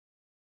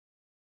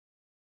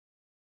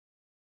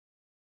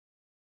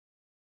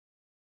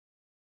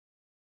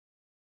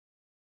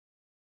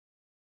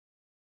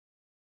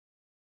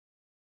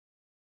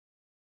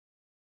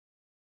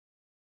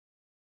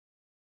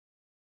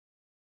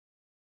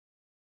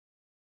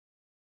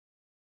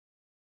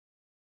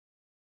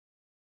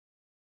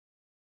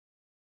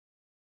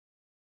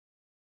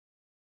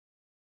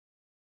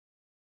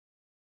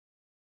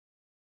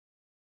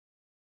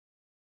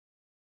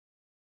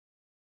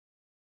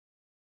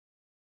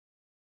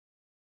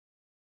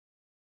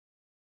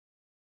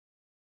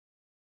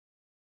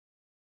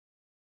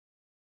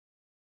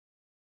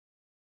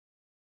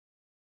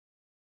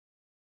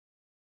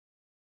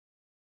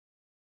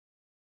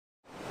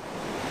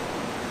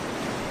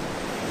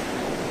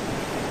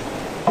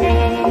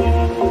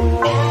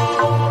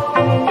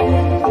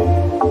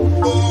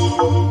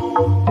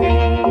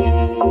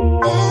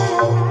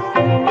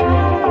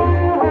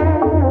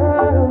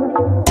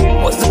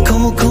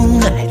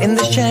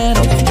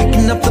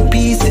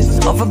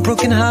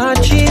broken heart.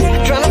 She's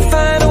trying to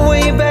find a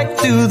way back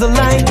to the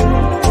light.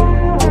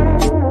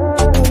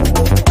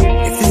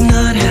 This is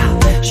not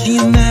how she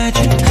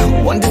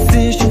imagined. One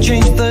decision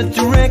changed the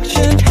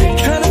direction.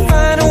 Trying to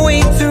find a way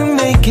to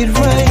make it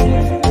right.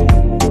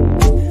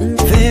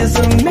 There's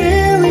a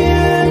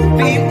million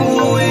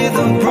people with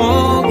a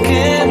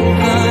broken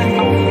heart,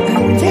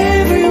 and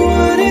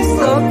everyone is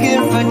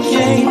looking for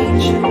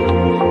change.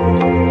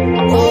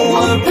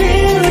 Oh, a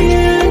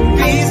billion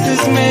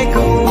pieces make a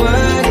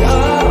world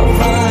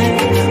of art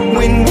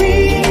when we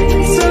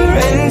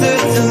surrender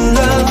to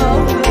love.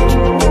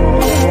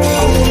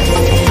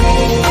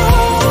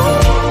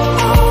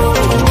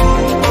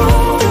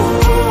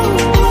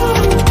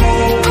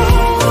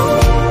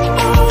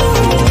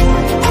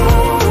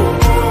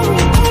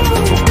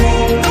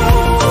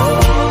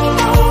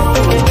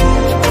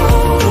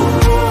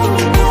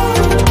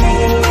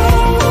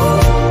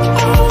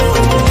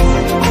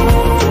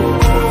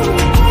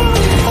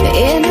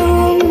 In a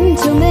room,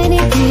 too many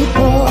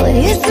people.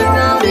 He's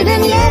surrounded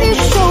and yet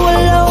he's so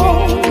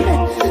alone,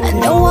 and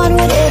no one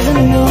would ever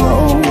know.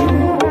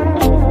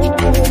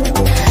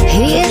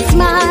 He is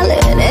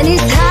smiling and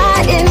he's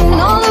hiding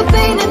all the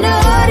pain and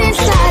hurt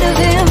inside of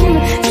him.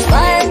 His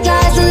fire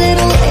dies a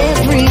little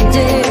every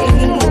day,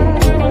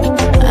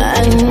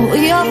 and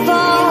we all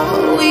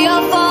fall, we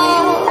all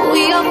fall,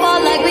 we all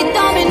fall like we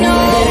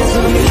dominoes. There's a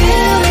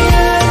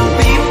million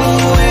people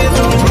with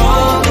a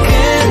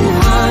broken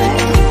heart,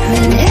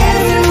 and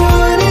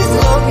everyone is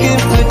looking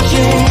for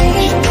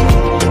change.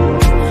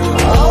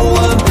 Oh,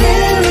 a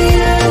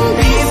billion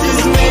pieces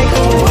make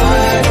a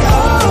world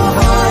of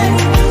art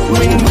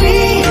when we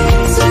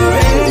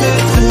surrender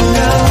to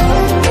love.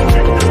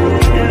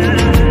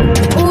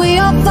 We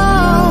all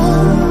fall,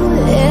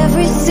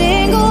 every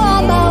single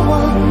one by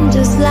one,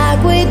 just like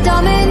we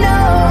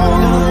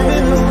dominoes,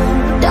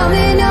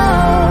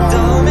 dominoes.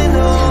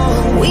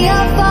 We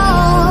all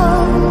fall,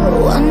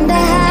 one day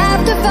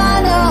have to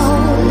find a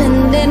hole, and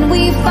then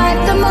we fight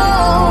them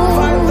all.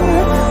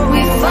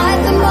 We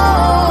fight them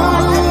all.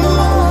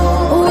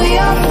 We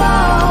all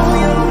fall,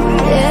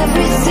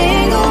 every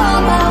single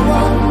one by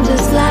one,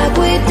 just like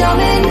we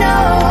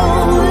dominoes,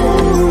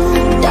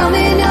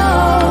 dominoes.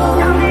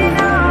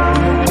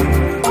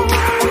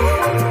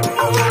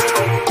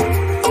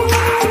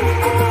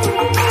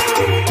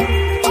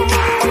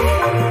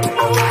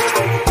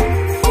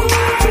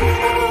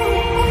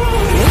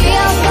 We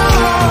all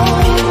fall,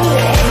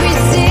 every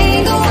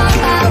single one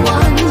by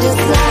one,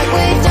 just like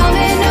we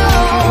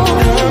dominoes,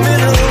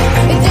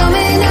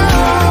 dominoes.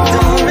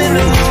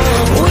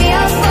 We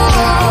all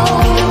fall,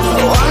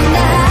 one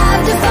day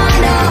have to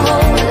find a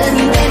hole, and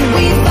then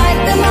we fight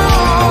them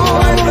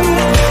all.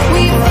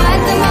 We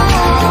fight them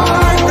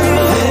all.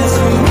 There's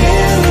a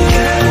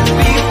million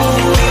people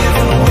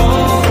with a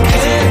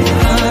broken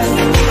heart.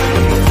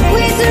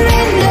 We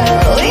surrender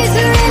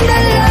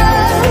love.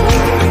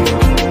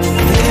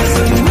 There's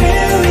a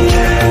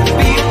million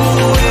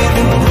people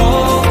with a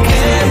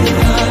broken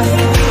heart.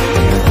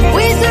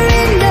 We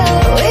surrender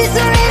love. We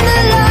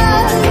surrender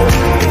love.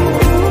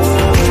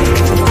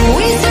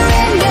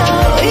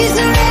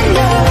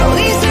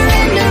 We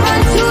surrender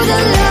unto the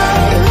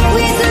love.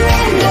 We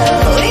surrender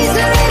love. We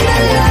surrender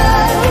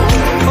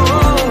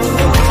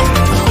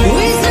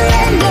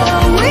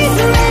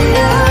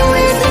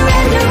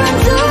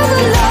unto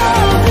the love.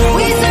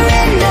 We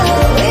surrender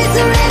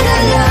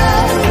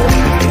love.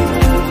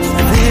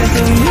 There's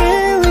a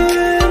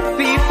million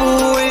people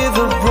with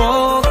a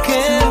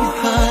broken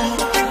heart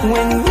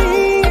when we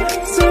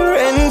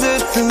surrender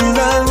to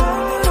love.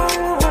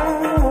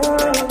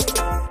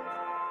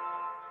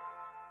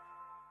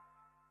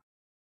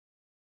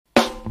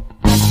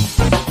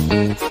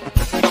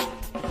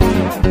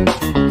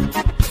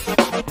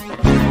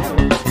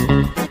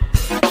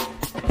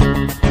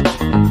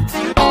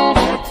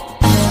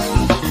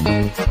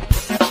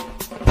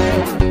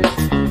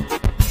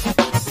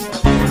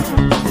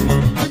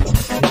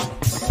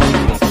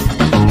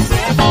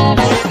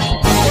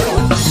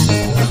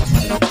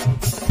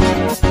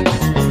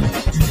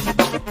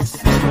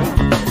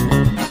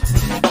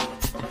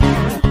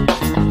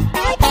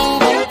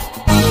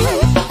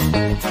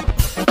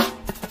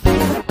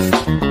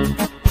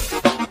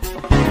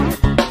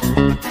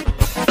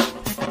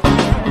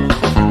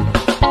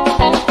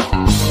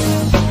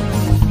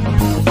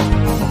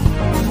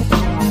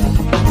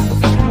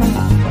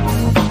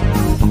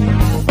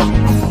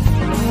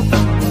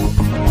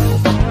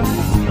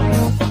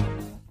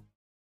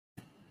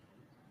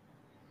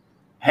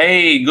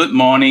 Hey, good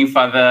morning,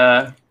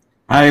 Father.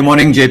 Hi,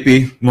 morning,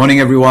 JP. Morning,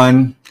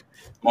 everyone.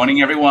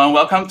 Morning, everyone.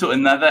 Welcome to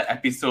another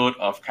episode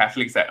of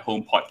Catholics at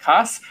Home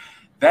podcast.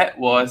 That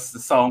was the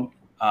song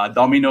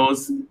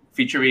Dominoes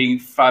featuring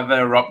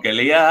Father Rob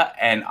Galea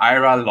and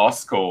Ira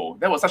Losco.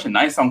 That was such a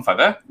nice song,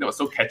 Father. That was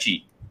so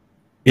catchy.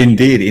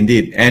 Indeed,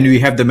 indeed. And we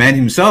have the man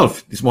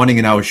himself this morning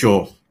in our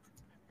show.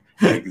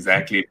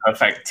 Exactly.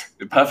 Perfect.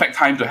 The perfect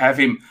time to have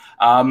him.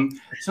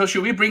 So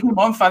should we bring him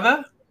on,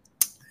 Father?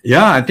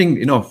 Yeah, I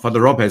think,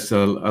 Father Rob has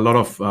a lot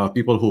of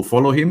people who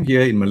follow him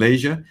here in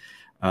Malaysia.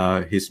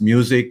 his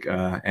music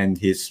and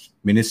his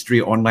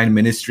ministry, online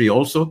ministry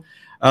also.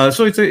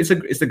 So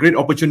it's a great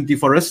opportunity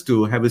for us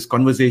to have this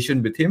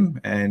conversation with him,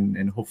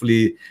 and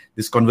hopefully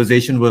this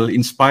conversation will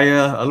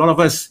inspire a lot of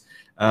us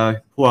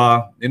who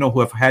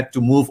have had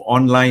to move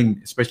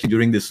online, especially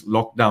during this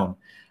lockdown,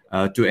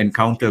 to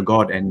encounter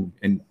God,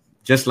 and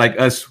just like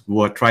us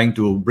who are trying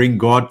to bring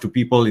God to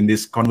people in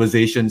these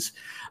conversations.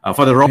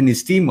 Father Rob and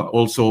his team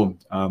also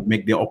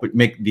make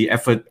the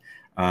effort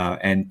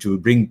and to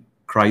bring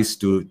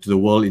Christ to the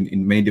world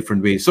in many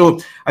different ways. So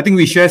I think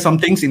we share some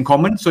things in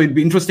common. So it'd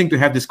be interesting to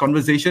have this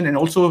conversation, and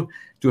also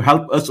to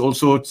help us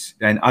also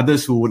and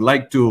others who would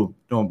like to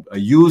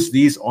use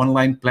these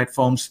online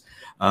platforms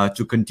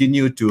to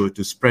continue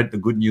to spread the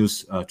good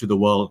news to the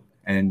world,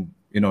 and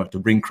to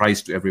bring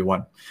Christ to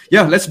everyone.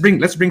 Yeah, let's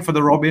bring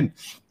Father Rob in.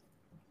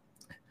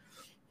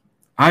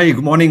 Hi,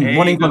 good morning. Hey,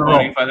 morning, good Father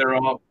morning, Rob. Father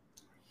Rob.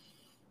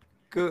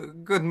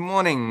 Good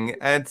morning.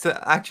 It's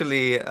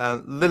actually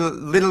a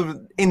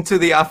little into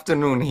the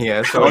afternoon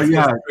here, so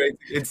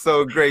it's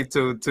so great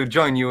to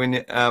join you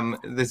in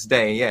this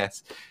day.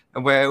 Yes,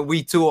 where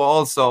we too are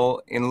also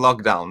in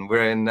lockdown.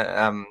 We're in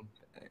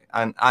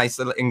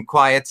in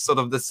quiet, sort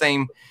of the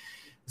same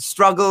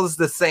struggles,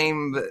 the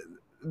same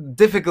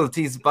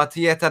difficulties, but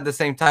yet at the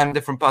same time,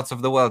 different parts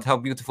of the world. How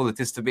beautiful it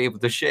is to be able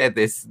to share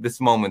this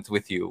moment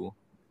with you.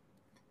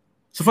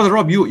 So, Father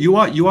Rob, you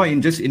are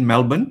in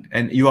Melbourne,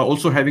 and you are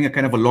also having a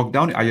kind of a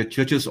lockdown. Are your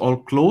churches all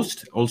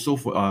closed? Also,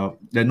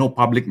 there are no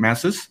public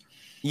masses.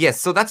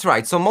 Yes, so that's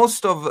right. So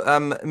most of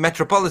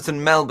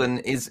metropolitan Melbourne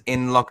is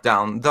in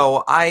lockdown,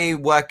 though I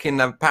work in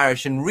a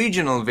parish in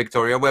regional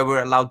Victoria where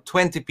we're allowed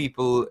 20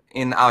 people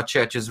in our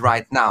churches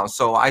right now.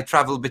 So I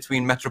travel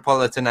between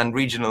metropolitan and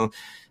regional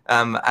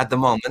at the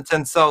moment.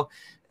 And so,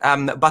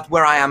 but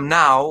where I am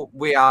now,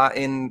 we have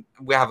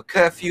a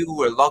curfew,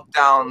 we're locked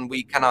down,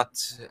 we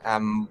cannot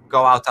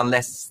go out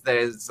unless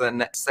there's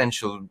an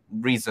essential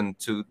reason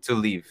to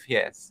leave,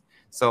 yes.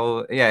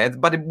 So, yeah,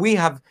 but we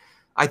have...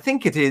 I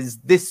think it is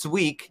this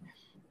week,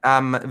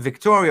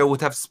 Victoria would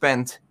have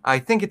spent, I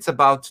think it's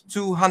about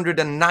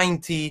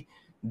 290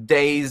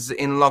 days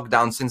in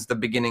lockdown since the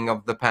beginning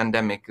of the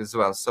pandemic as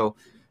well. So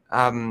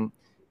in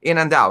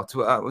and out,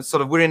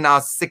 sort of we're in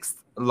our 6th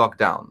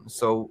lockdown.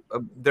 So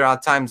there are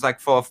times like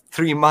for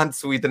 3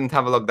 months we didn't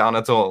have a lockdown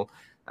at all.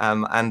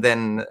 And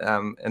then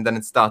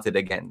it started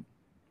again.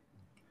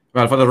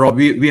 Well, Father Rob,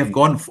 we have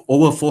gone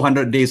over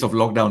 400 days of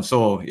lockdown.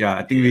 So yeah,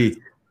 I think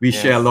we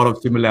share a lot of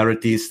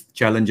similarities,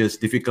 challenges,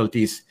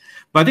 difficulties.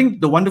 But I think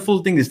the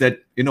wonderful thing is that,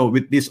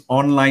 with these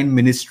online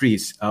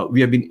ministries,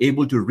 we have been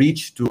able to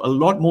reach to a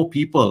lot more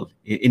people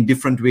in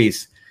different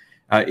ways.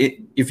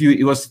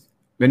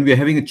 When we were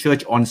having a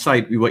church on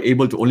site, we were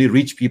able to only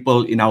reach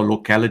people in our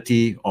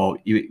locality or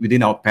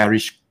within our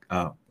parish,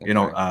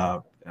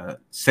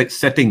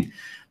 setting.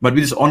 But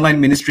with this online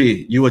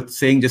ministry, you were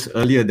saying just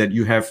earlier that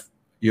you have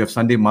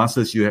Sunday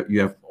masses, you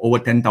have over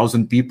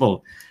 10,000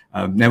 people.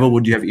 Never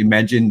would you have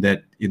imagined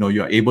that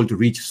you are able to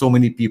reach so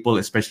many people,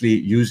 especially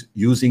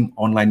using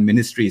online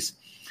ministries.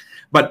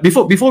 But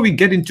before we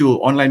get into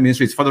online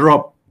ministries, Father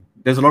Rob,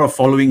 there's a lot of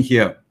following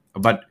here,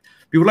 but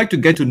we would like to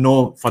get to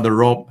know Father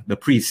Rob, the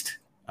priest.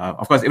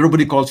 Of course,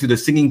 everybody calls you the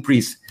singing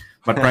priest,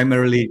 but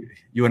primarily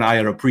you and I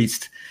are a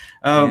priest.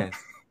 Yes.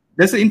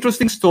 There's an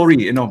interesting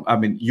story. I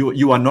mean,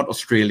 you are not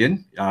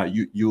Australian.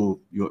 You're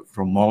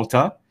from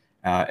Malta.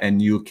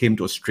 And you came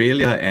to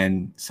Australia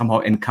and somehow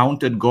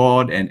encountered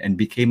God and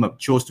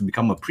chose to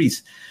become a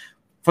priest.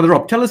 Father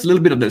Rob, tell us a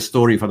little bit of that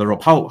story, Father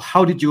Rob.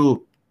 How did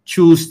you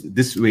choose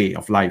this way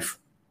of life?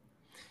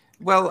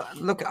 Well,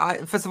 look,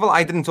 first of all,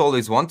 I didn't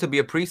always want to be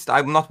a priest.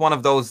 I'm not one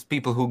of those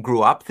people who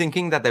grew up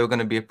thinking that they were going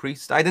to be a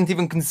priest. I didn't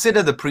even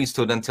consider the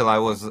priesthood until I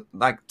was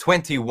like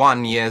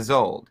 21 years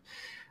old.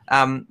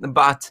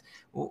 But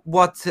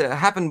what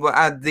happened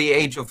at the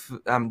age of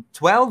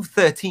 12,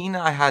 13,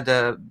 I had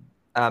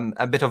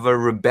a bit of a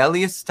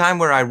rebellious time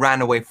where I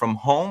ran away from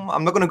home.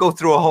 I'm not going to go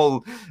through a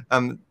whole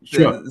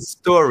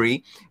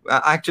story.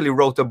 I actually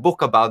wrote a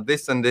book about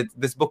this, and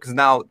this book is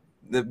now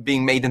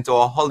being made into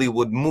a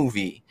Hollywood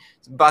movie.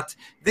 But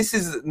this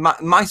is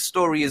my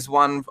story is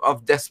one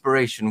of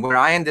desperation, where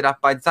I ended up,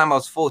 by the time I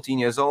was 14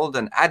 years old,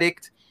 an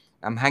addict.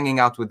 I'm hanging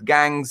out with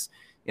gangs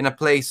in a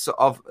place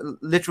of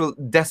literal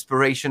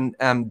desperation,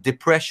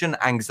 depression,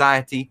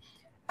 anxiety.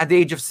 At the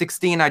age of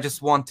 16, I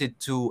just wanted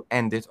to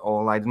end it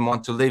all. I didn't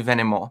want to live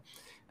anymore.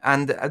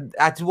 And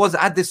it was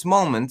at this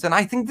moment, and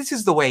I think this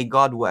is the way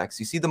God works.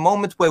 You see, the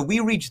moment where we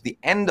reach the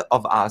end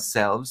of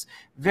ourselves,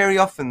 very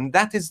often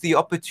that is the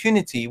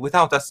opportunity,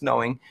 without us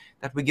knowing,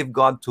 that we give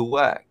God to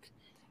work.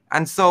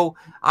 And so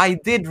I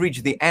did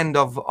reach the end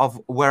of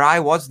where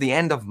I was, the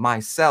end of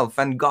myself,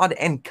 and God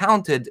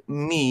encountered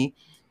me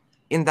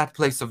in that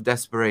place of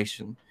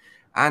desperation.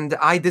 And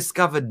I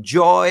discovered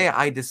joy,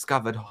 I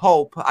discovered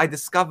hope, I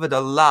discovered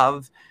a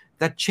love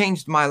that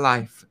changed my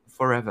life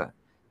forever.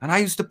 And I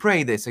used to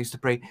pray this. I used to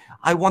pray,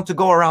 I want to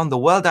go around the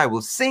world. I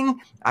will sing,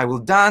 I will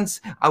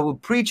dance, I will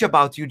preach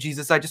about you,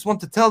 Jesus. I just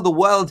want to tell the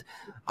world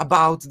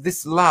about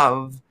this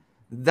love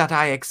that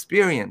I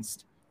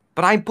experienced.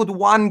 But I put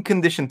one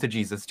condition to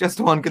Jesus, just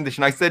one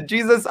condition. I said,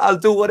 Jesus, I'll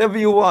do whatever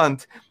you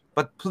want,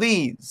 but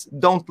please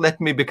don't let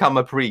me become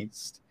a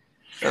priest.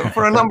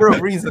 For a number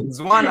of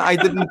reasons. One, I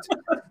didn't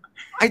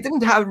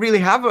really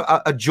have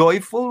a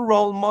joyful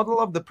role model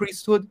of the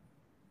priesthood.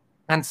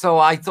 And so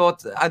I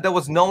thought there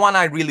was no one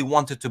I really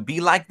wanted to be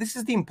like. This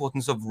is the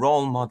importance of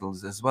role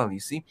models as well, you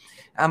see.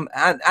 And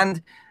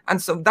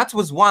so that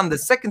was one. The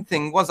second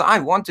thing was I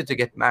wanted to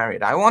get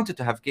married. I wanted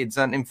to have kids.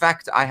 And in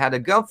fact, I had a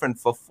girlfriend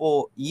for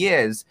 4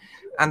 years.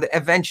 And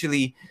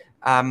eventually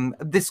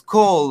this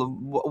call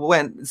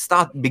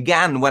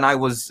began when I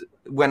was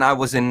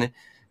in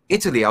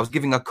Italy. I was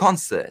giving a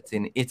concert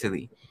in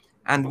Italy.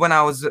 And when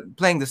I was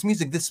playing this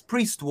music, this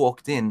priest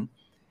walked in.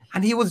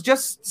 And he was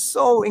just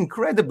so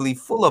incredibly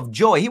full of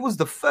joy. He was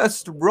the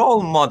first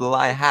role model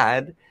I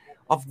had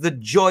of the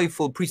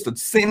joyful priesthood.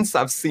 Since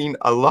I've seen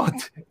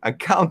a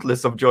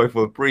countless of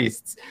joyful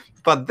priests.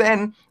 But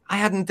then I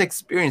hadn't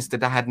experienced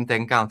it. I hadn't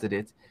encountered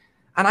it.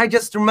 And I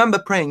just remember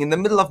praying in the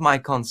middle of my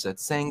concert,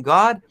 saying,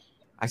 God,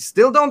 I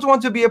still don't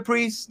want to be a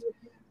priest,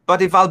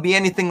 but if I'll be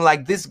anything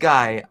like this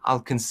guy, I'll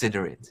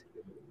consider it.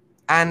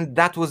 And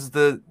that was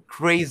the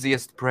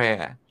craziest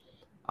prayer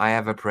I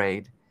ever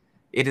prayed.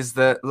 It is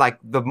the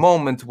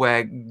moment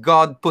where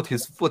God put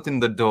his foot in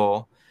the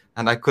door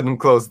and I couldn't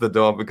close the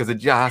door because it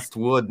just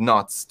would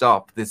not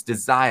stop. This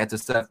desire to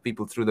serve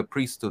people through the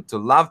priesthood, to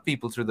love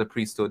people through the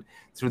priesthood,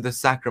 through the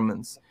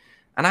sacraments.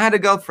 And I had a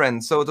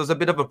girlfriend, so it was a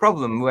bit of a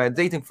problem. We were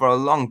dating for a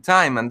long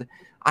time and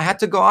I had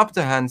to go up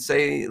to her and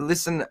say,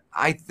 listen,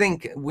 I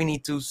think we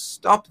need to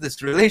stop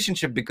this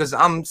relationship because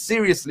I'm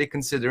seriously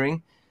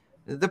considering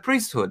the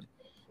priesthood.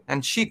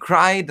 And she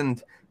cried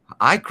and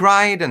I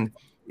cried, and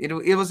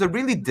it was a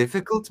really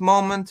difficult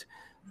moment,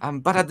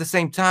 but at the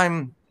same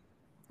time,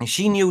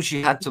 she knew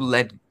she had to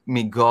let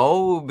me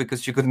go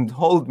because she couldn't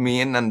hold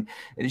me in, and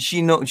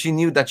she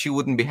knew that she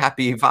wouldn't be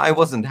happy if I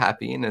wasn't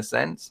happy, in a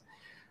sense.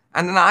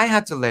 And then I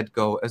had to let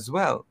go as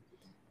well.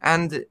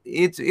 And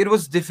it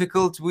was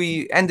difficult.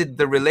 We ended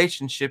the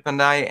relationship,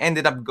 and I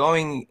ended up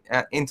going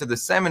into the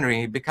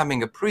seminary,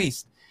 becoming a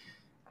priest.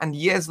 And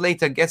years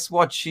later, guess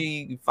what?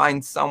 She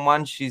finds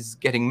someone, she's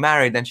getting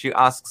married, and she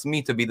asks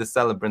me to be the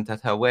celebrant at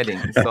her wedding.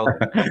 So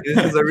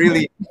this is a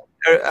really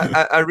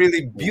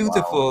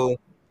beautiful,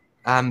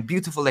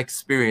 beautiful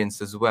experience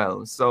as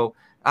well. So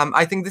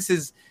I think this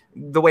is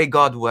the way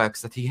God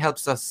works, that he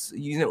helps us.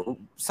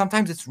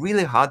 Sometimes it's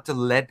really hard to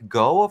let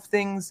go of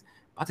things,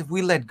 but if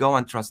we let go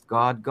and trust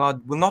God,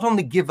 God will not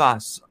only give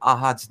us our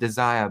heart's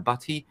desire,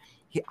 but he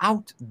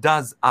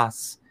outdoes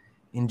us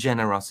in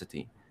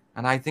generosity.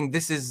 And I think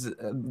this is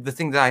the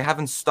thing that I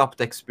haven't stopped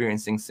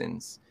experiencing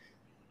since.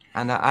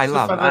 And I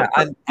love it.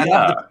 I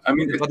love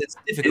it, but it's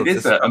difficult. It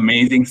is an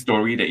amazing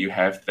story that you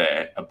have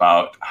there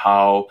about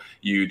how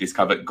you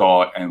discovered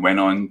God and went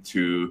on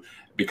to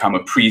become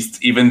a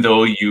priest, even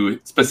though you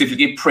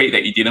specifically prayed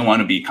that you didn't want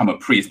to become a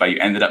priest, but you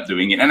ended up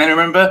doing it. And I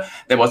remember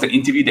there was an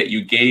interview that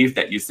you gave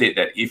that you said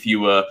that if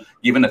you were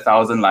given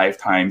 1,000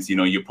 lifetimes,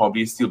 you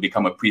probably still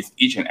become a priest,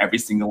 each and every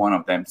single one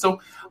of them. So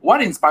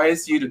what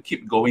inspires you to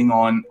keep going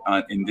on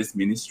in this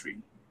ministry?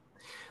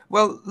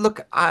 Well,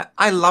 look,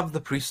 I love the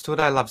priesthood.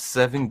 I love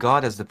serving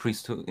God as the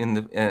priesthood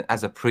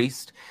as a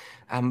priest.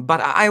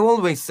 But I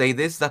always say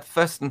this, that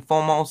first and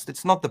foremost,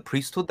 it's not the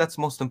priesthood that's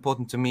most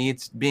important to me.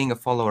 It's being a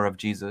follower of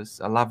Jesus,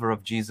 a lover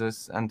of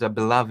Jesus, and a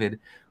beloved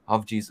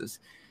of Jesus.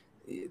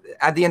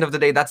 At the end of the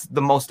day, that's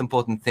the most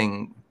important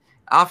thing.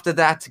 After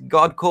that,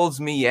 God calls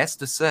me, yes,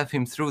 to serve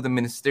him through the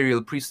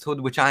ministerial priesthood,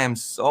 which I am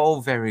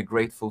so very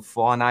grateful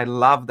for. And I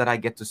love that I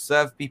get to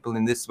serve people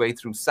in this way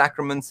through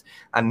sacraments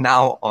and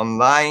now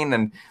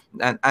online,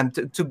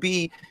 and to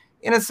be,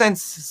 in a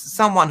sense,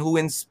 someone who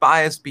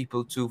inspires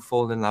people to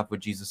fall in love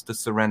with Jesus, to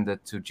surrender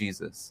to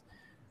Jesus.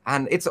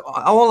 And it's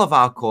all of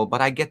our call,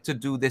 but I get to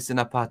do this in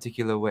a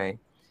particular way.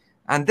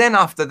 And then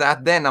after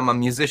that, then I'm a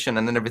musician,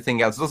 and then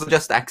everything else. Those are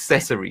just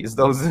accessories.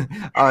 Those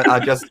are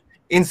just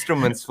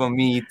instruments for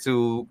me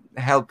to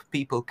help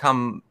people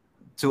come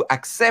to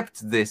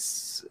accept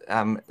this,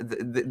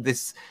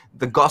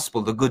 the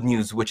gospel, the good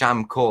news, which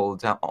I'm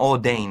called,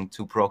 ordained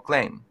to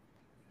proclaim.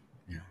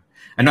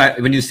 And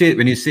when you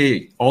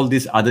say all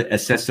these other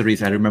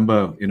accessories, I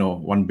remember,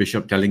 one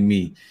bishop telling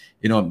me,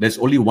 there's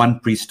only one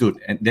priesthood,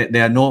 and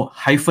there are no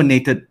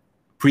hyphenated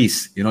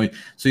priests.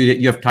 So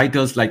you have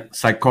titles like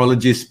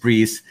psychologist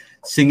priest,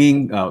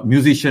 singing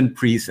musician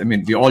priest. I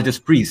mean, we're all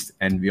just priests,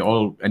 and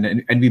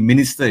we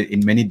minister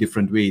in many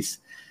different ways.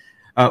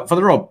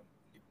 Father Rob,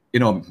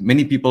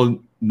 many people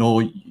know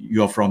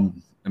you're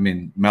from,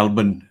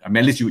 Melbourne. At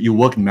least you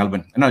work in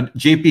Melbourne. And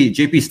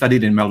JP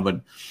studied in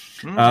Melbourne.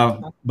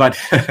 But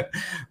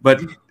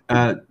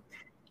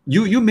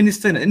you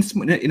minister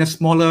in a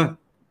smaller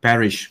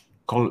parish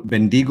called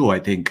Bendigo, I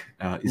think.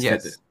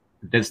 Yes.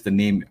 That's the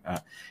name.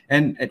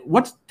 And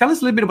tell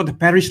us a little bit about the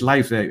parish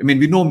life there.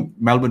 We know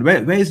Melbourne.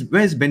 Where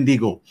is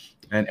Bendigo?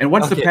 And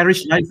what's the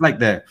parish life like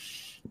there?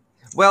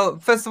 Well,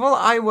 first of all,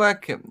 I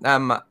work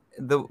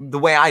the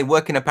way I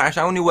work in a parish.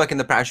 I only work in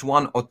the parish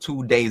 1 or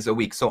 2 days a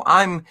week. So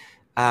I'm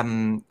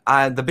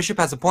The bishop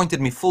has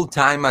appointed me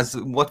full-time as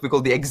what we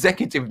call the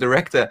executive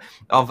director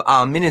of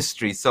our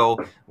ministry. So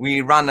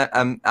we run,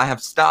 I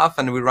have staff,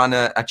 and we run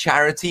a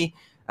charity.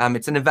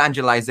 It's an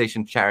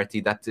evangelization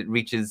charity that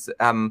reaches,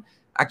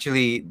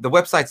 actually, the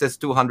website says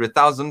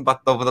 200,000,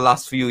 but over the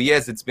last few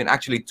years, it's been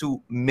actually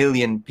 2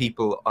 million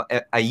people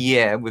a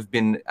year we've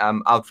been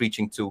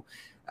outreaching to,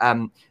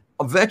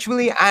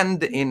 virtually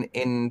and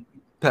in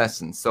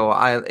person. So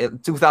in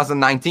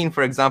 2019,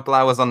 for example,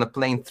 I was on the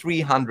plane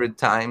 300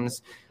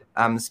 times,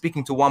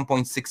 speaking to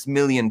 1.6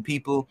 million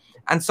people.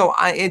 And so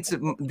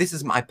this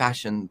is my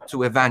passion,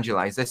 to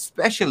evangelize,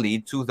 especially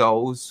to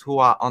those who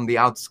are on the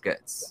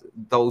outskirts,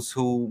 those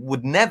who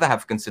would never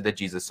have considered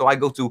Jesus. So I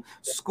go to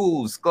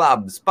schools,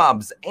 clubs,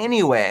 pubs,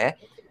 anywhere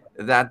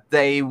that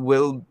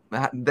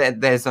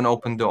there's an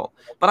open door.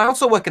 But I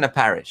also work in a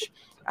parish,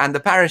 and the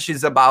parish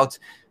is about,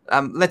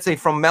 let's say,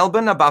 from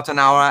Melbourne, about an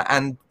hour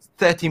and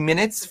 30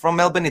 minutes from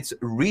Melbourne. It's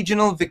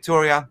regional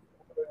Victoria.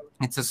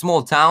 It's a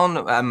small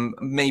town,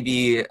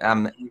 maybe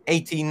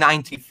 80,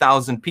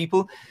 90,000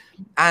 people.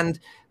 And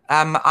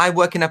I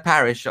work in a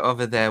parish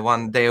over there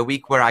 1 day a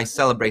week where I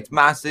celebrate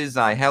masses,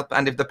 I help.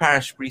 And if the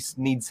parish priest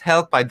needs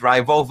help, I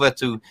drive over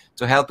to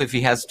help if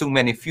he has too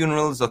many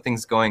funerals or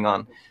things going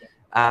on.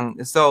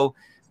 So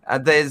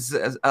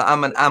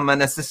I'm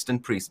an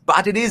assistant priest,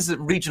 but it is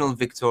regional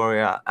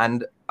Victoria,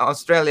 and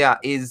Australia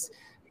is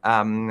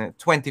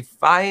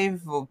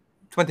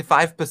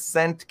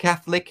 25%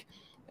 Catholic.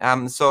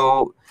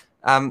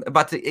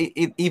 But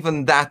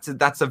even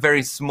that's a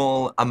very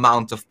small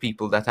amount of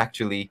people that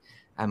actually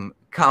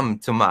come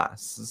to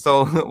mass.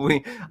 So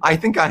I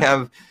think I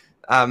have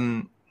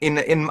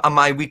in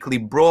my weekly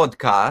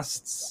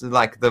broadcasts,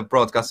 like the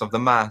broadcast of the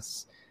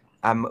mass,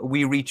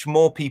 we reach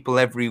more people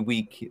every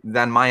week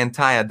than my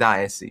entire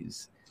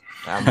diocese.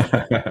 So I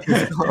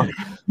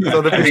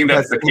think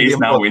that's the case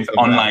now with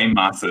online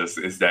masses,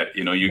 is that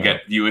you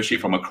get viewership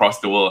from across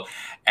the world.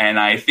 And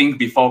I think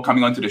before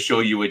coming onto the show,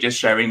 you were just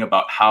sharing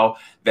about how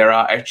there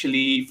are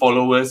actually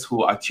followers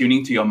who are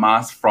tuning to your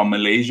mass from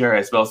Malaysia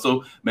as well.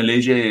 So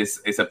Malaysia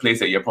is a place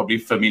that you're probably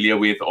familiar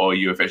with, or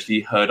you have actually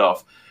heard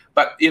of.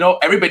 But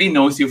everybody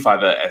knows you,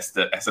 Father, as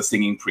a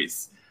singing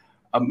priest.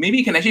 Maybe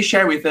you can actually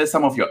share with us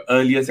some of your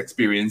earliest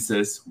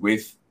experiences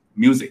with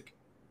music.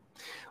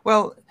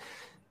 Well,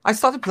 I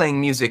started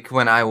playing music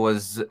when I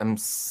was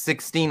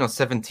 16 or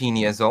 17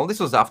 years old. This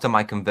was after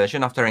my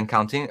conversion, after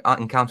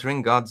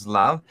encountering God's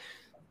love.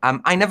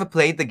 I never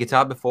played the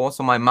guitar before,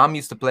 so my mom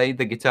used to play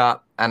the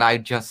guitar, and I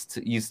just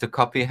used to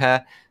copy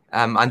her.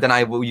 And then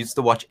I used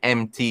to watch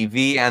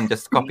MTV and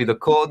just copy the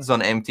chords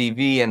on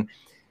MTV. And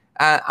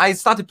I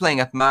started playing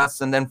at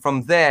Mass, and then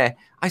from there,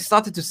 I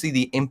started to see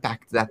the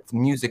impact that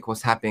music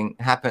was having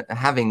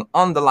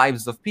on the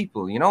lives of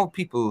people.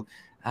 People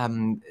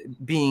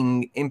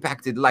being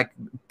impacted, like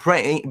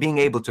being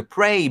able to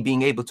pray,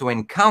 being able to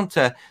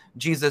encounter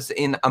Jesus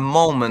in a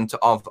moment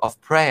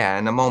of prayer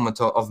and a moment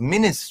of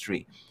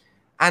ministry.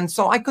 And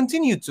so I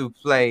continued to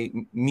play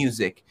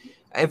music.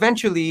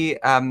 Eventually,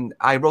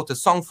 I wrote a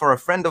song for a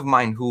friend of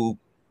mine who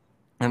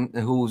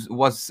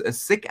was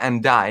sick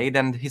and died,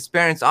 and his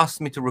parents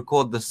asked me to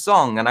record the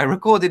song, and I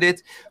recorded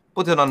it,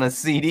 put it on a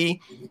CD,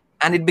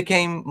 and it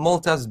became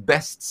Malta's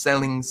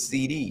best-selling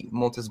CD,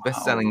 Malta's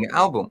best-selling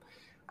album.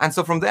 And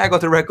so from there, I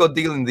got a record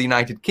deal in the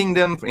United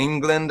Kingdom,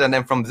 England, and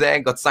then from there,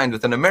 got signed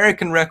with an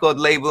American record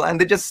label,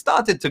 and it just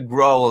started to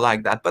grow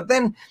like that. But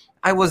then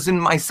I was in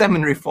my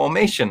seminary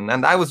formation,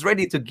 and I was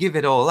ready to give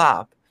it all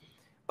up.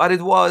 But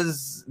it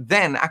was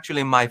then,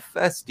 actually, my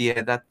first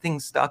year, that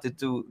things started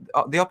to,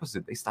 the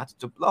opposite. They started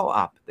to blow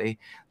up. They,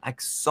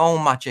 like, so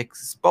much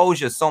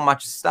exposure, so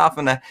much stuff.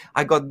 And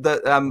I got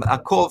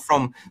a call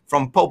from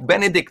Pope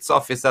Benedict's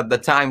office at the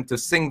time to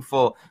sing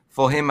for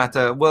him at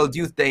a World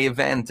Youth Day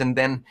event, and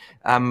then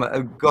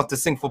got to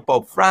sing for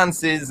Pope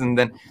Francis, and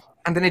then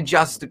it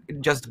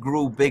just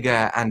grew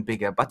bigger and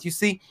bigger. But you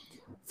see,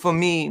 for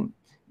me,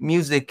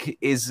 music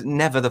is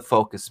never the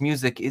focus.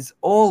 Music is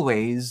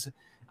always.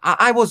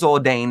 I was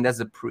ordained as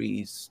a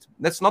priest.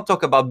 Let's not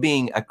talk about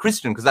being a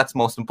Christian, because that's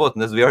most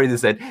important, as we already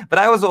said. But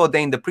I was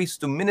ordained a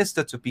priest to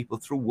minister to people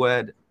through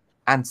word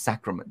and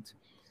sacrament.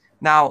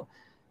 Now,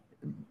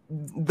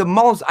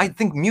 I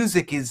think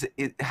music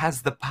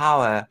has the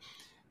power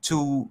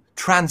to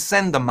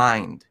transcend the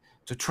mind,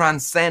 to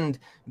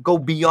go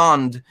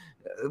beyond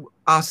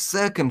our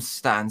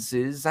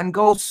circumstances and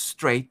go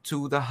straight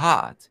to the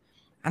heart.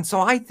 And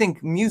so I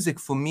think music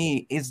for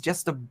me is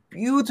just a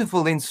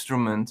beautiful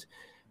instrument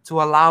to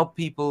allow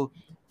people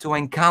to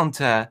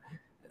encounter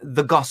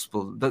the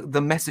gospel, the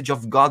message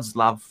of God's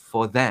love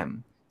for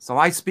them. So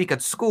I speak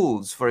at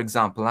schools, for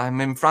example.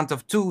 I'm in front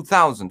of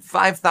 2,000,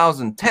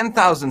 5,000,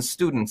 10,000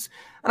 students,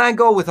 and I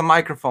go with a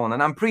microphone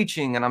and I'm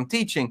preaching and I'm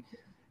teaching.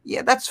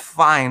 Yeah, that's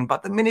fine.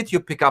 But the minute you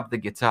pick up the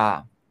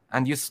guitar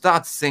and you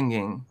start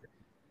singing,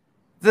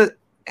 the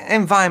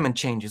environment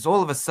changes.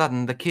 All of a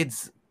sudden, the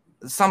kids,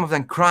 some of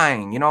them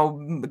crying,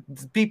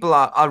 people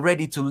are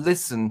ready to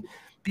listen.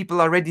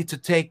 People are ready to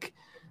take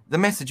the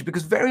message,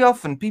 because very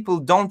often people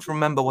don't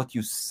remember what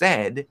you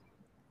said.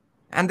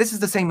 And this is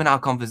the same in our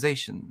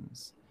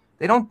conversations.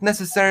 They don't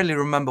necessarily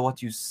remember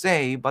what you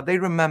say, but they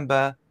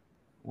remember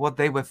what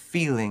they were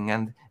feeling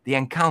and the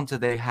encounter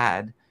they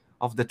had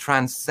of the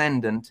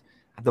transcendent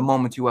at the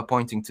moment you were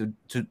pointing to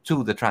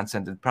the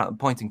transcendent,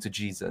 pointing to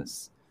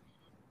Jesus.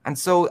 And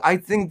so I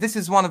think this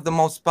is one of the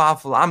most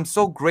powerful. I'm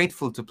so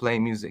grateful to play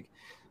music.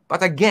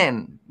 But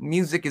again,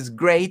 music is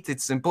great.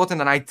 It's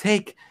important. And I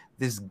take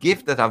this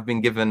gift that I've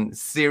been given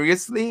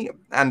seriously,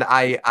 and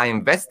I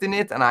invest in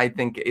it. And I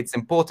think it's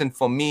important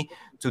for me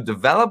to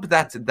develop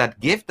that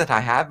gift that I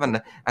have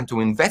and to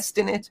invest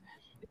in it.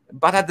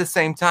 But at the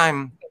same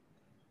time,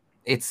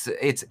 it's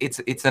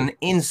an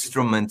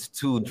instrument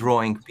to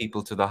drawing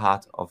people to the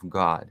heart of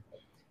God.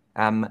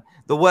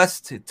 The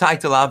worst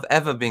title I've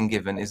ever been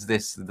given is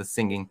this, the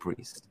singing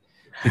priest.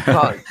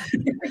 Because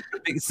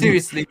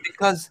seriously,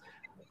 because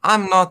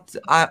I'm not.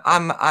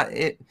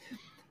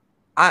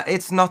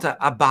 It's not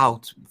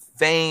about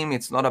fame.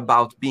 It's not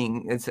about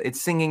being.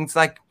 It's singing.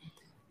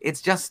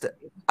 It's just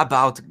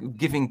about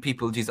giving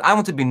people Jesus. I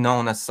want to be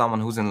known as someone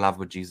who's in love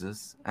with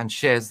Jesus and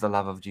shares the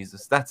love of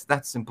Jesus.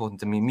 That's important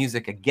to me.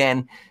 Music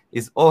again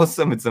is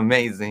awesome. It's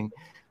amazing,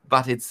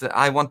 but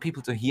I want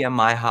people to hear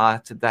my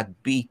heart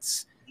that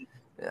beats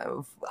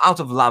out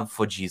of love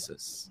for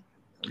Jesus.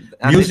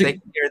 And Music- if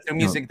they hear it through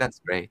music, that's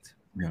great.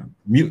 Yeah,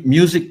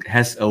 music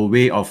has a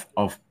way of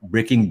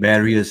breaking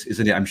barriers,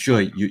 isn't it? I'm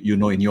sure you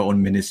know in your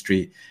own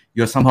ministry,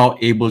 you're somehow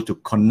able to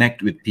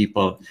connect with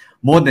people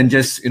more than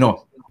just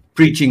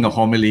preaching a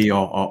homily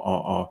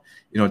or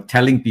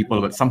telling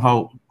people, but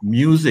somehow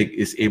music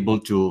is able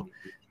to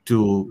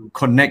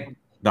connect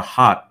the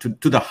heart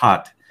to the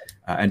heart,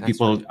 and That's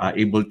people are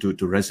able to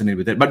resonate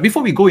with it. But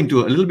before we go into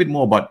a little bit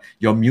more about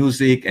your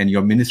music and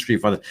your ministry,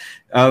 Father,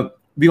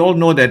 we all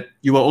know that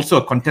you were also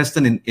a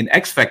contestant in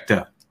X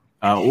Factor.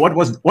 What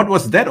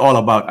was that all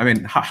about? I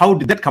mean, how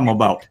did that come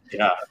about?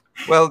 Yeah.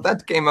 Well,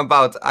 that came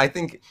about, I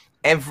think,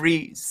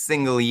 every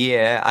single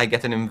year I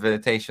get an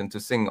invitation to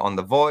sing on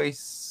The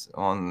Voice,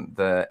 on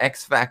the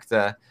X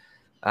Factor,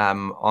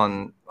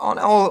 on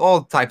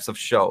all types of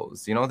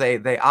shows.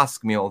 They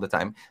ask me all the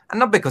time, and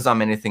not because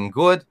I'm anything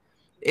good.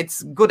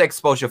 It's good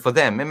exposure for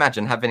them.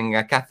 Imagine having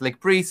a Catholic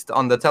priest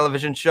on the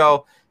television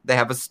show. They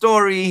have a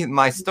story,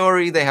 my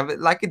story. They have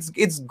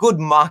it's good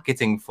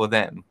marketing for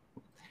them.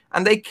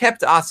 And they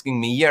kept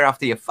asking me year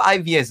after year,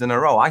 5 years in a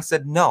row. I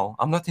said, no,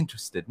 I'm not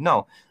interested.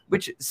 No,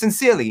 which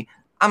sincerely,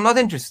 I'm not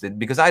interested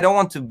because I don't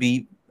want to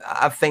be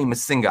a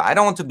famous singer. I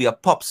don't want to be a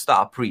pop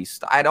star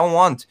priest. I don't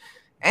want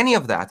any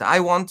of that.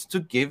 I want to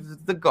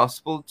give the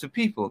gospel to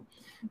people.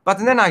 But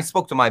then I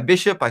spoke to my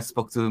bishop. I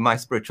spoke to my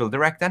spiritual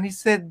director, and they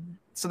said,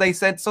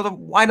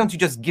 why don't you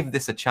just give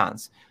this a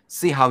chance?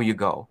 See how you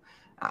go.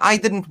 I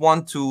didn't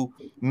want to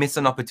miss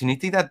an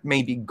opportunity that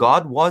maybe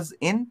God was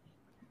in.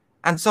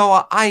 And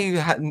so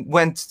I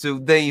went to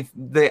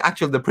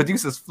the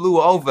producers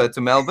flew over to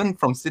Melbourne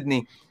from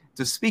Sydney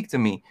to speak to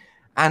me.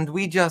 And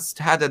we just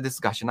had a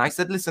discussion. I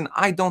said, listen,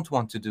 I don't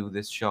want to do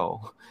this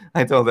show.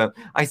 I told them,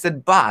 I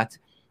said, but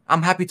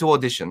I'm happy to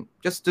audition,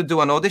 just to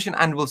do an audition,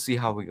 and we'll see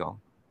how we go.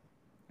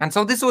 And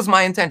so this was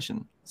my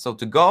intention. So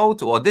to go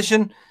to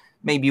audition,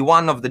 maybe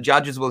one of the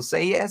judges will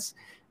say yes,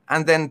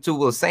 and then two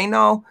will say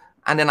no,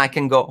 and then I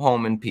can go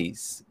home in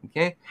peace.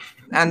 Okay.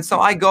 And so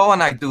I go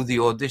and I do the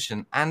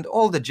audition, and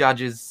all the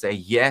judges say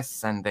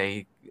yes, and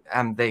they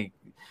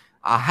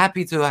are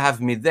happy to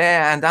have me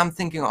there. And I'm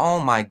thinking, oh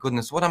my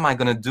goodness, what am I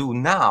going to do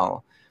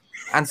now?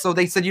 And so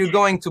they said, you're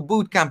going to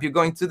boot camp, you're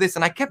going to this.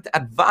 And I kept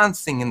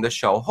advancing in the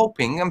show,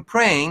 hoping and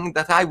praying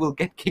that I will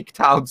get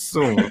kicked out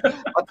soon.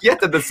 But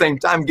yet at the same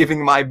time,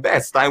 giving my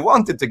best. I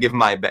wanted to give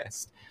my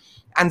best.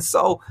 And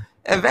so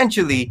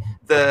eventually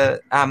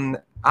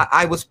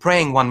I was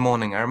praying one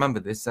morning. I remember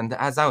this. And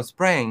as I was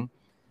praying,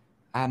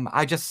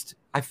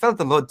 I felt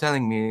the Lord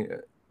telling me,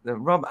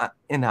 Rob,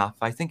 enough.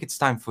 I think it's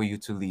time for you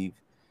to leave.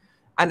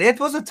 And it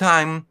was a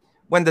time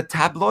when the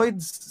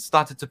tabloids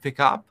started to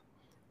pick up.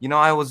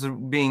 I was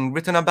being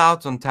written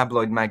about on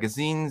tabloid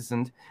magazines,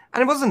 and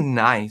it wasn't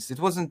nice. It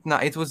wasn't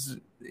nice. It was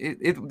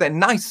the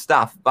nice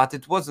stuff, but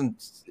it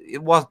wasn't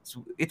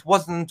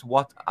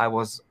what I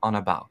was on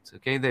about.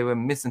 Okay, they were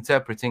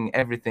misinterpreting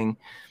everything,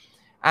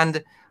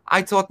 and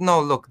I thought, no,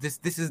 look, this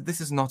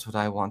is not what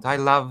I want.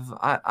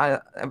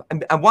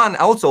 One,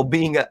 also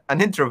being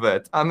an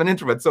introvert. I'm an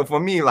introvert, so for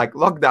me, like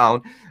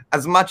lockdown,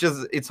 as much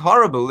as it's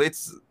horrible,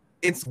 it's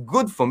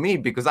good for me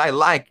because I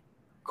like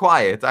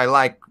quiet.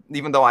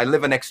 Even though I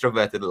live an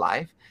extroverted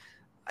life,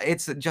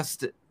 it's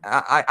just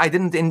I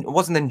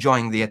wasn't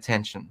enjoying the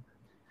attention.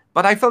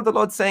 But I felt the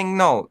Lord saying,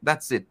 no,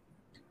 that's it.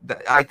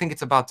 I think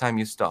it's about time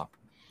you stop.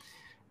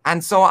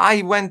 And so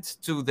I went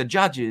to the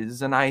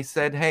judges and I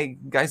said, hey,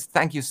 guys,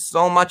 thank you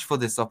so much for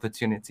this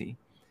opportunity,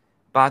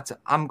 but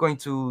I'm going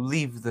to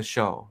leave the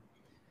show.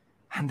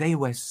 And they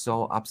were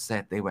so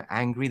upset. They were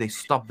angry. They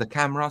stopped the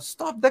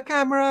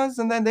cameras.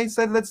 And then they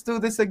said, let's do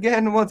this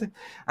again.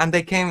 And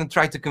they came and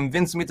tried to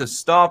convince me to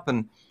stop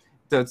and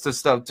to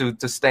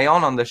stay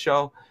on the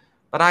show.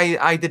 But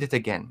I did it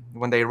again.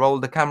 When they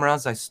rolled the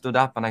cameras, I stood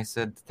up and I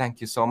said,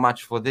 thank you so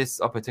much for this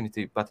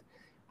opportunity, but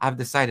I've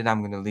decided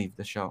I'm going to leave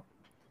the show.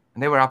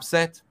 And they were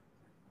upset,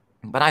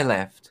 but I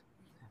left.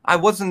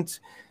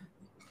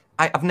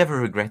 I've never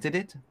regretted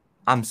it.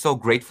 I'm so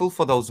grateful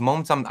for those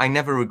moments. I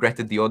never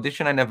regretted the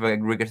audition. I never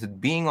regretted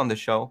being on the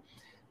show.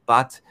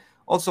 But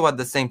also at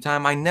the same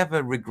time, I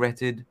never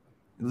regretted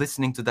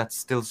listening to that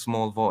still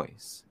small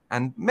voice.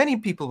 And many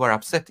people were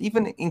upset,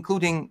 even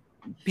including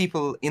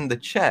people in the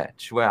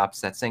church were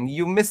upset, saying,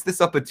 you missed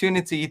this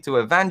opportunity to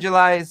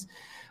evangelize.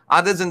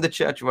 Others in the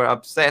church were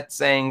upset,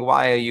 saying,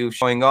 why are you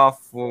showing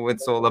off? Well,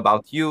 it's all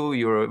about you.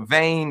 You're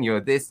vain.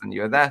 You're this and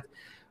you're that.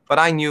 But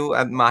I knew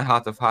at my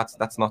heart of hearts,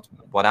 that's not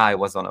what I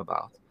was on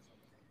about.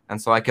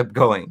 And so I kept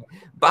going.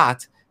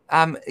 But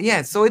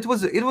so it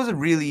was a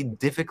really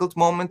difficult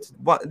moment.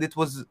 It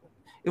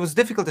was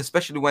difficult,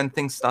 especially when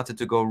things started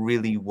to go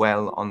really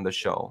well on the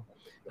show.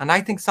 And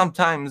I think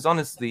sometimes,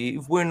 honestly,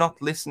 if we're not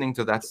listening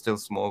to that still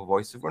small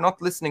voice, if we're not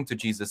listening to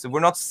Jesus, if we're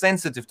not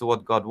sensitive to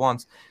what God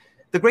wants,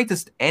 the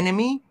greatest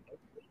enemy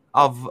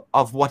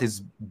of what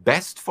is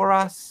best for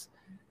us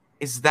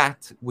is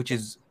that which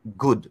is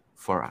good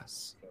for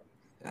us.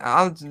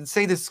 I'll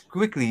say this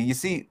quickly. You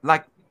see,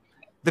 like,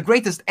 the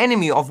greatest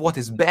enemy of what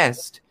is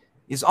best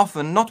is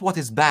often not what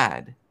is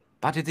bad,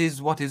 but it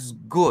is what is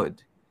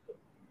good.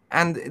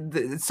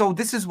 And so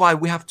this is why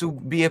we have to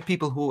be a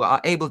people who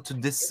are able to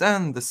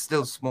discern the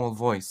still small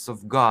voice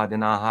of God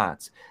in our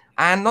hearts.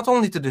 And not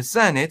only to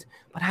discern it,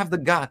 but have the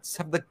guts,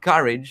 have the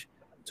courage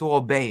to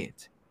obey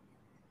it.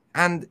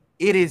 And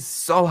it is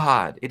so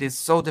hard. It is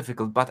so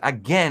difficult. But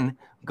again,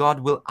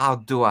 God will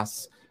outdo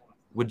us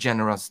with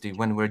generosity.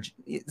 When we're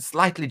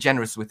slightly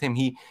generous with him,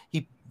 he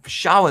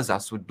showers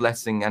us with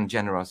blessing and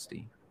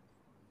generosity.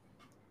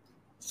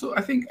 So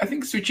I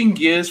think switching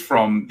gears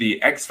from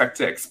the X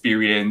Factor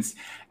experience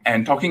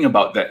and talking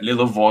about that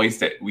little voice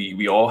that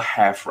we all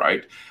have,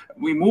 right?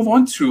 We move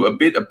on to a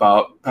bit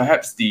about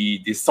perhaps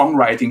the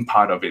songwriting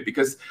part of it,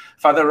 because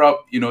Father Rob,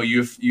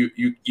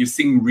 you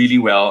sing really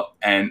well,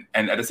 and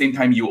at the same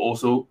time you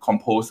also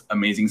compose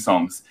amazing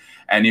songs,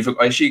 and you've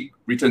actually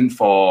written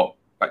for,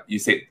 like you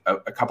said,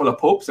 a couple of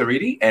popes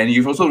already, and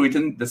you've also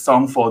written the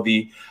song for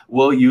the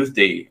World Youth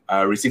Day,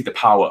 Receive the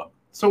Power.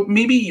 So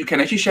maybe you can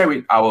actually share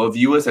with our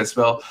viewers as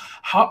well,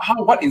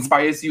 what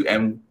inspires you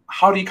and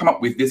how do you come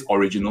up with these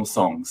original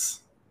songs?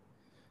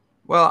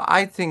 Well,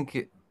 I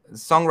think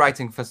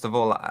songwriting, first of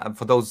all,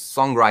 for those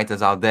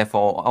songwriters out there,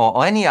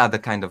 or any other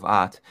kind of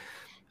art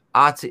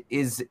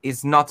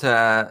is not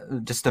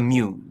just a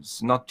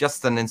muse, not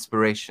just an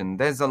inspiration.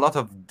 There's a lot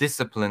of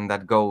discipline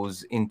that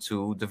goes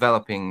into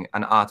developing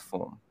an art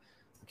form.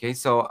 Okay,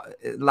 so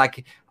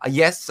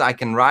yes, I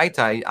can write.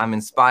 I'm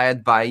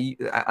inspired by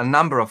a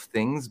number of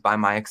things, by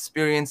my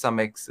experience.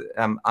 I'm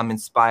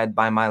inspired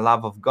by my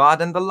love of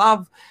God and the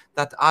love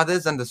that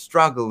others and the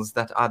struggles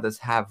that others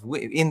have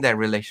in their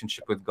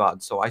relationship with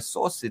God. So I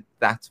source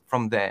that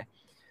from there.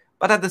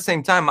 But at the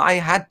same time, I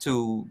had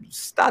to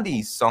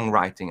study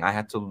songwriting. I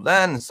had to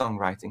learn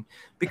songwriting,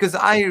 because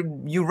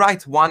you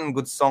write one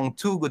good song,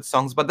 two good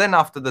songs, but then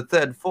after the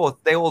third, fourth,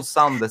 they all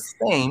sound the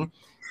same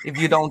if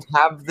you don't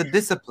have the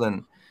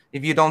discipline,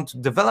 if you don't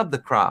develop the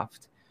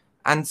craft.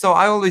 And so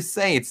I always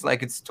say it's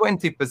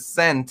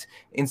 20%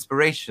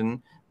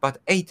 inspiration,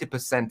 but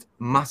 80%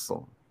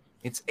 muscle.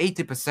 It's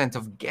 80%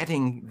 of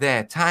getting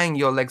there, tying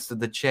your legs to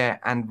the chair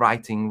and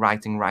writing.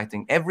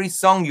 Every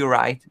song you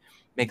write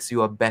makes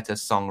you a better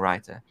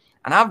songwriter.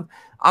 And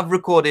I've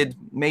recorded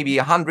maybe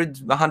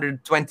 100,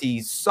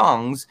 120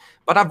 songs,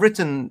 but I've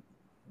written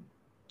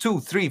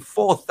 2,000, 3,000,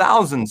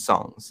 4,000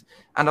 songs.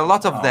 And a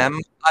lot of them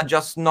are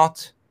just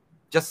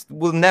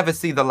will never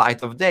see the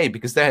light of day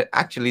because they're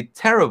actually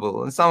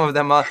terrible. And some of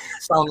them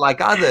sound like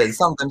others,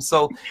 sometimes.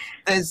 So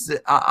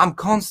I'm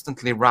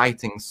constantly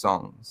writing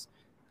songs.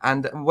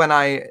 And when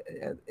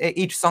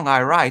each song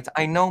I write,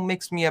 I know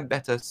makes me a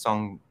better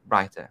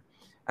songwriter.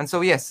 And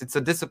so, yes, it's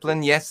a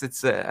discipline. Yes,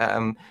 it's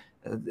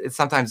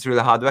sometimes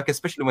really hard work,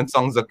 especially when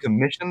songs are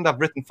commissioned. I've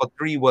written for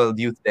 3 World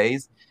Youth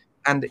Days,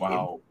 and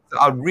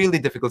are really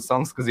difficult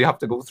songs because you have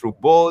to go through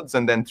boards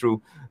and then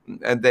through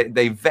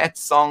they vet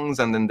songs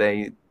and then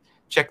they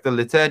check the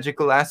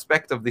liturgical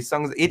aspect of these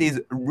songs. It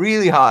is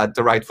really hard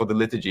to write for the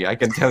liturgy, I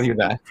can tell you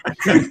that.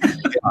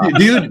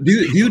 do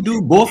you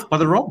do both,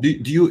 Father Rob? Do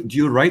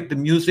you write the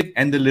music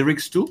and the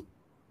lyrics too?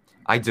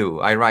 I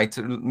do. I write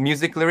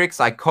music lyrics.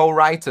 I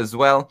co-write as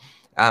well.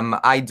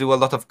 I do a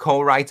lot of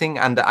co-writing,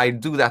 and I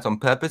do that on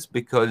purpose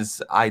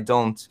because I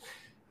don't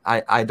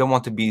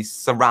want to be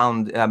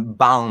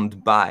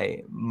bound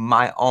by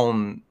my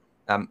own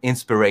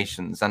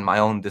inspirations and my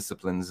own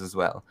disciplines as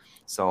well.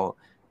 So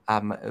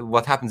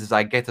what happens is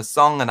I get a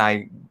song and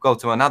I go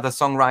to another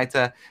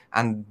songwriter,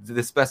 and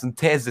this person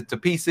tears it to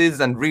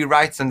pieces and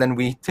rewrites, and then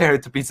we tear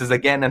it to pieces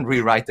again and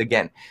rewrite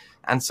again.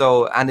 And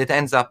it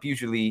ends up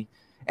usually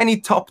any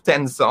top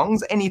 10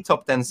 songs,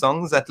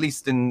 at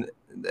least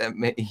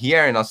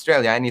here in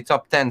Australia, any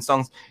top 10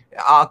 songs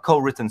are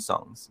co-written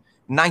songs.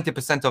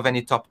 90% of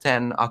any top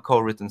 10 are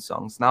co-written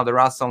songs. Now, there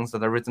are songs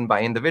that are written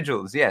by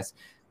individuals, yes,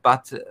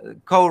 but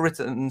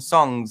co-written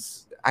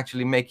songs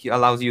actually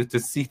allows you to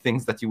see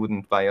things that you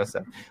wouldn't by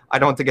yourself. I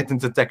don't want to get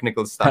into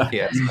technical stuff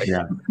here. It's like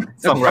Yeah.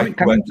 songwriting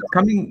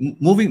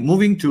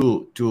Moving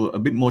to a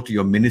bit more to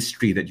your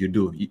ministry that you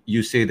do.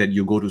 You say that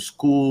you go to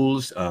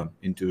schools,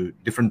 into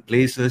different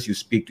places. You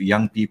speak to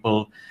young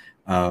people.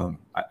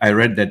 I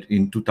read that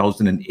in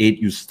 2008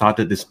 you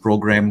started this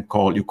program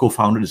you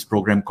co-founded this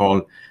program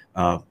called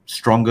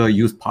Stronger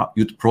Youth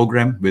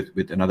Program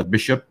with another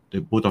bishop.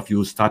 The both of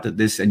you started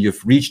this, and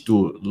you've reached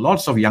to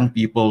lots of young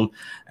people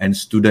and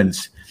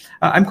students.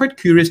 I'm quite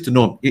curious to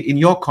know, in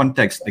your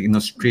context, like in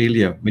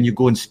Australia, when you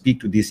go and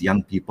speak to these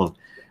young people,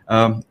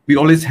 we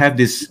always have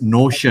this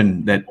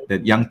notion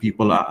that young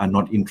people are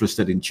not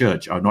interested in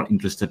church, are not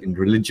interested in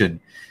religion.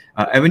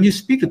 And when you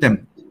speak to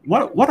them,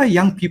 what are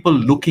young people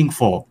looking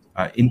for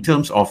in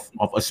terms of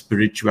a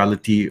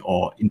spirituality,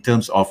 or in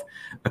terms of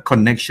a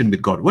connection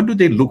with God? What do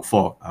they look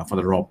for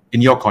the Rob,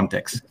 in your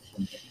context?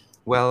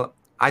 Well,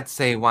 I'd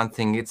say one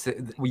thing. It's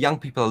young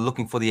people are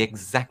looking for the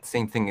exact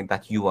same thing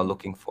that you are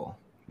looking for.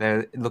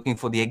 They're looking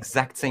for the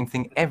exact same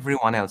thing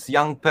everyone else.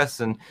 Young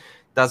person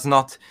does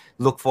not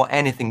look for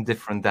anything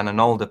different than an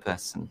older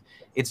person.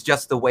 It's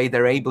just the way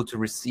they're able to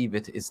receive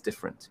it is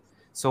different.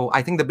 So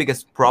I think the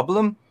biggest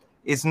problem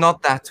is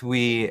not that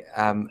we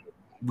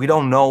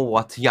don't know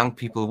what young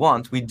people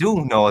want. We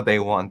do know what they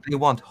want. They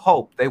want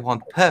hope. They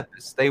want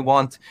purpose. They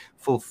want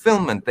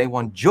fulfillment. They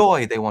want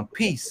joy. They want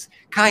peace,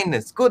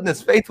 kindness,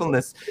 goodness,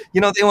 faithfulness.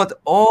 They want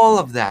all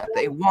of that.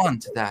 They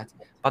want that.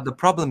 But the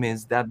problem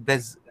is that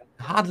there's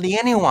hardly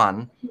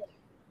anyone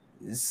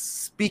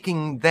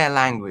speaking their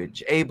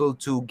language, able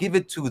to give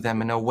it to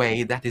them in a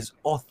way that is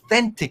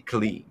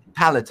authentically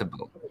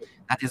palatable,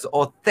 that is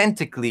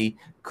authentically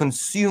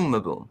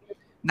consumable.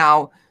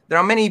 Now, there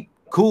are many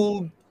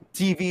cool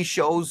TV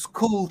shows,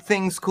 cool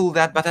things, cool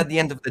that, but at the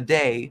end of the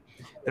day,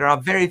 there are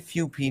very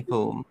few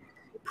people,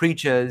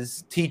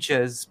 preachers,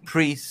 teachers,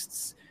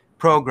 priests,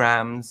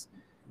 programs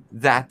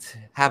that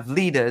have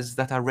leaders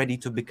that are ready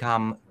to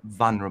become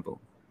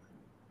vulnerable,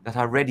 that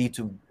are ready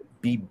to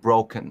be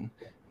broken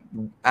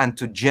and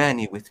to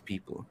journey with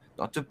people,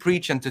 not to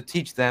preach and to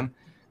teach them,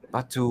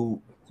 but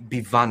to be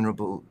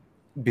vulnerable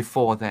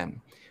before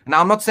them. Now,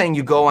 I'm not saying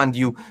you go and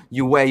you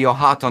wear your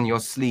heart on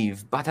your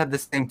sleeve, but at the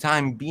same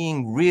time,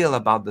 being real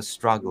about the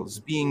struggles,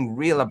 being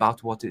real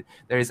about what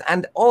there is,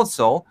 and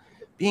also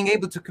being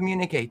able to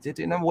communicate it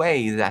in a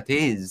way that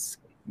is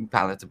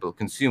palatable,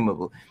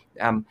 consumable.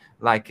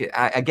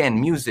 Again,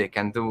 music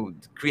and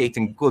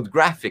creating good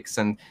graphics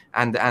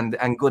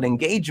and good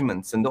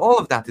engagements, and all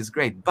of that is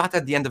great. But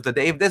at the end of the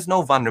day, if there's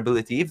no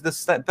vulnerability, if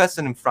the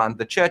person in front,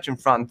 the church in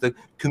front, the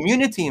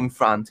community in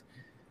front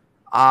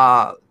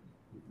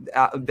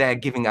they're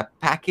giving a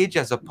package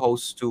as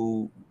opposed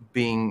to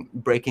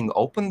breaking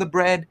open the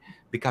bread,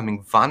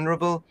 becoming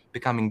vulnerable,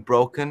 becoming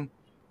broken.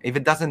 If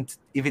it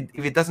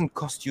doesn't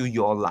cost you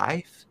your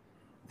life,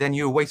 then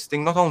you're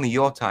wasting not only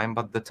your time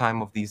but the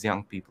time of these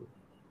young people.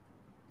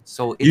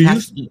 So you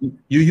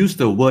use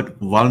the word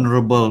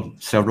vulnerable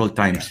several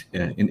times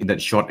in that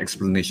short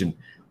explanation.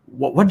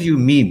 What do you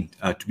mean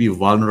to be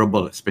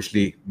vulnerable,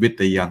 especially with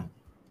the young?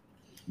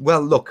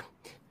 Well, look,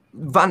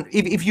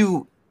 if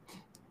you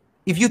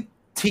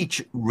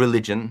teach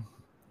religion,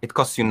 it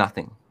costs you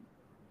nothing.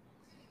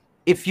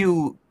 If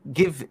you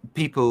give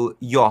people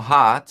your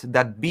heart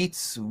that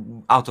beats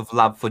out of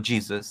love for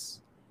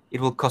Jesus, it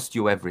will cost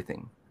you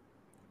everything.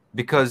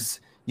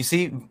 Because you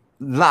see,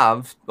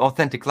 love,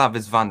 authentic love,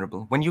 is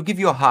vulnerable. When you give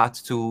your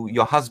heart to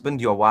your husband,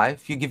 your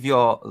wife, you give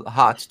your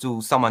heart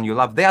to someone you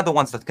love, they are the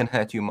ones that can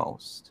hurt you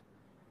most.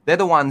 They're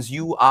the ones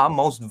you are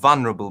most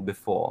vulnerable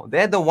before.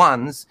 They're the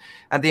ones,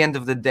 at the end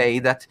of the day,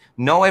 that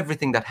know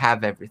everything, that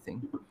have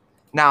everything.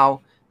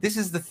 Now, this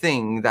is the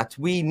thing, that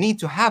we need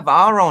to have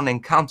our own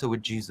encounter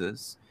with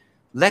Jesus,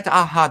 let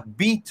our heart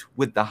beat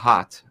with the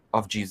heart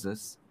of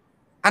Jesus,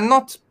 and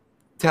not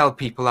tell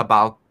people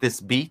about this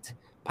beat,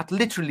 but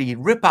literally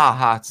rip our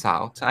hearts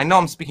out. I know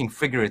I'm speaking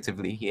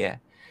figuratively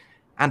here,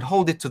 and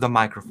hold it to the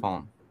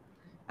microphone,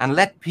 and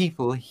let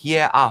people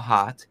hear our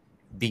heart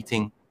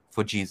beating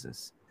for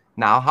Jesus.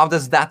 Now, how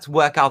does that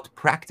work out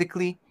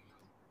practically?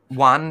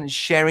 One,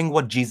 sharing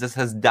what Jesus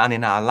has done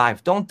in our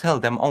life. Don't tell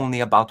them only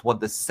about what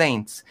the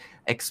saints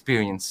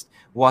experienced,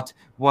 what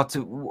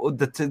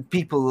the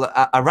people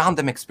around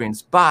them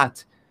experienced.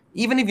 But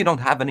even if you don't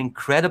have an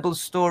incredible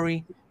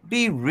story,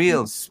 be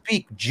real,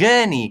 speak,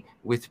 journey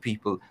with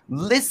people,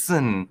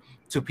 listen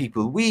to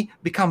people. We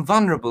become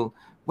vulnerable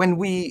when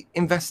we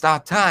invest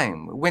our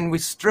time, when we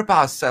strip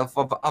ourselves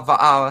of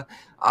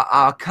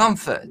our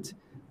comfort,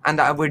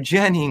 and we're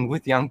journeying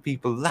with young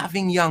people,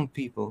 loving young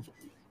people.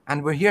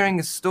 And we're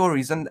hearing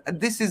stories, and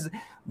this is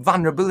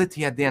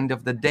vulnerability at the end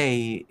of the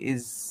day,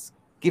 is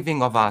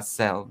giving of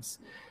ourselves.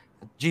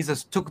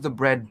 Jesus took the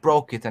bread,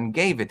 broke it, and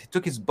gave it. He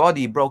took his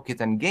body, broke it,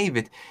 and gave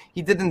it.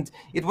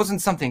 It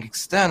wasn't something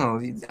external.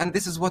 And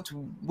this is what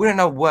we're in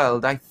a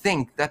world, I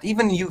think, that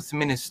even youth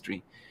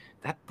ministry,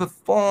 that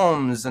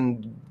performs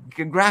and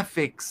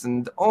graphics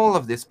and all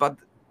of this,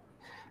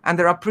 and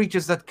there are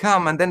preachers that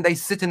come and then they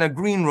sit in a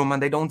green room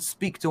and they don't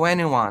speak to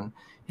anyone.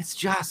 It's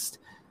just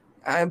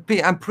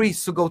and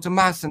priests who go to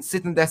mass and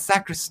sit in their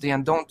sacristy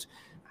and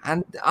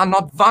are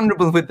not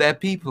vulnerable with their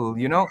people,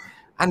 you know.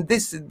 And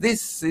this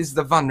is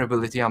the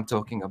vulnerability I'm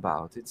talking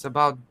about. It's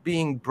about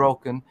being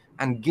broken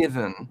and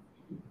given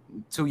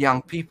to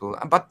young people.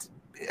 But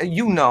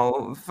you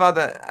know,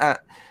 Father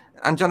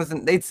and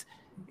Jonathan,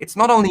 it's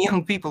not only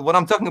young people. What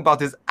I'm talking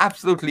about is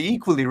absolutely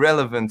equally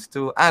relevant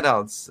to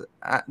adults,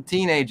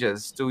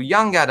 teenagers, to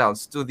young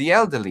adults, to the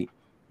elderly.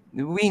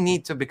 We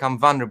need to become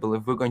vulnerable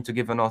if we're going to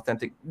give an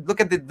authentic.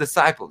 Look at the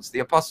disciples, the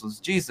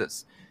apostles,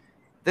 Jesus.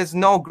 There's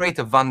no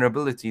greater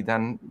vulnerability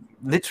than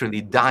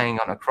literally dying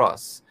on a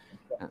cross,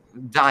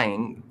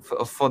 dying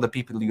for the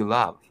people you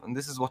love. And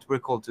this is what we're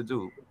called to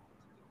do.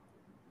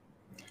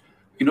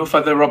 You know,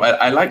 Father Rob,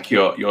 I like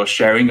your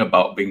sharing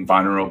about being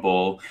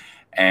vulnerable.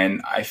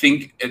 And I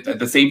think at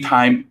the same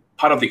time,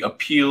 part of the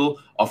appeal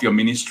of your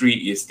ministry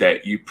is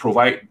that you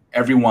provide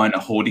everyone a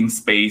holding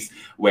space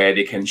where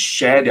they can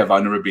share their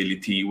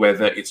vulnerability,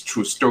 whether it's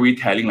through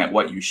storytelling like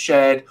what you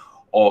shared,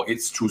 or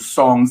it's through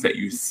songs that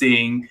you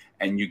sing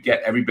and you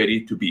get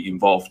everybody to be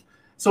involved.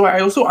 So I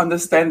also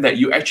understand that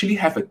you actually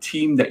have a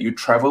team that you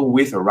travel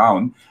with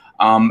around,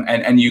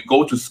 and you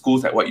go to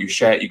schools like what you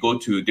shared, you go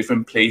to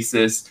different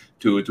places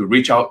to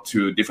reach out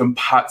to different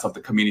parts of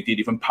the community,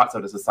 different parts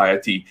of the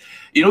society.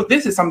 You know,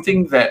 this is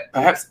something that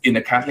perhaps in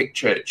the Catholic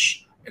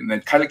Church, in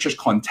the Catholic Church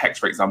context,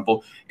 for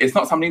example, it's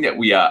not something that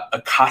we are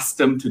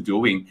accustomed to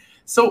doing.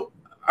 So,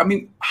 I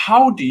mean,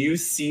 how do you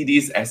see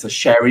this as a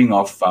sharing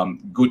of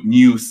good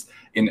news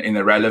in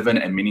a relevant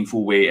and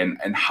meaningful way?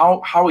 And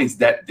how is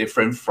that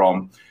different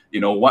from,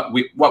 you know, what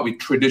we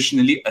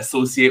traditionally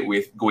associate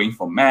with going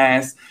for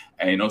mass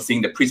and, you know,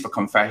 seeing the priest for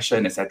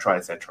confession, etc.,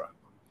 etc.?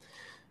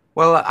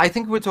 Well, I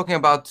think we're talking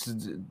about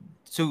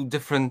two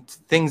different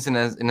things in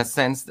a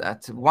sense.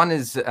 That one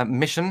is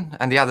mission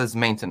and the other is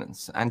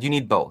maintenance, and you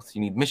need both. You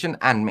need mission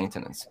and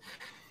maintenance.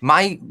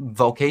 My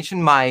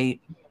vocation, my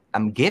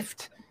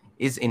gift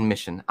is in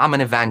mission. I'm an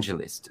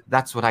evangelist.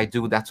 That's what I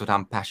do. That's what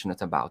I'm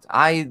passionate about.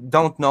 I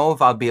don't know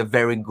if I'll be a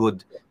very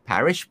good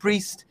parish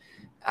priest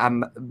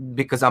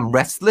because I'm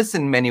restless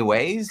in many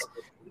ways.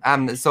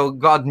 So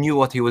God knew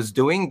what he was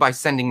doing by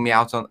sending me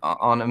out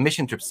on a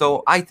mission trip.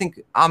 So I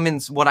think I'm in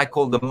what I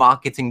call the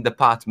marketing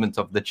department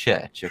of the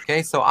church.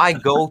 Okay, so I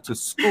go to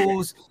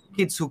schools,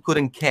 kids who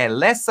couldn't care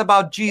less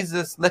about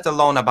Jesus, let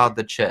alone about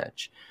the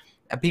church.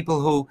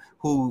 People who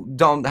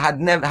have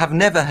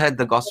never heard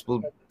the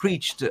gospel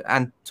preached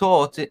and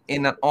taught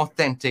in an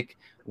authentic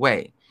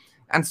way.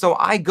 And so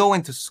I go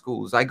into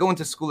schools, I go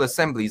into school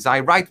assemblies, I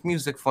write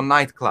music for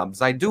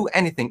nightclubs, I do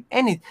anything,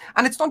 and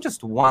it's not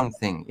just one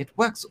thing, it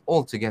works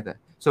all together.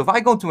 So if I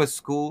go to a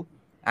school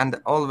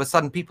and all of a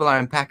sudden people are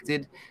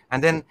impacted,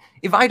 and then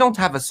if I don't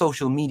have a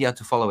social media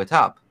to follow it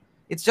up,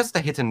 it's just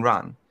a hit and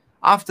run.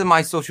 After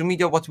my social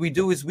media, what we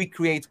do is we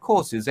create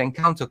courses,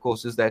 encounter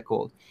courses they're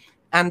called,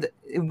 and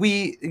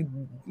we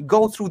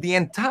go through the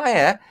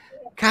entire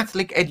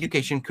Catholic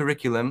education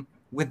curriculum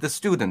with the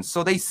students.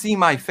 So they see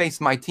my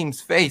face, my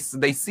team's face.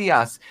 They see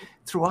us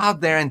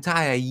throughout their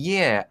entire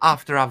year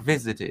after I've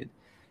visited.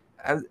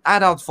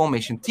 Adult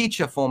formation,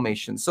 teacher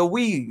formation. So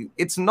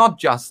it's not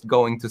just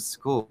going to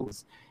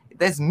schools.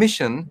 There's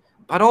mission,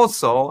 but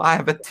also I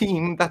have a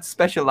team that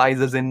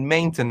specializes in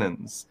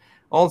maintenance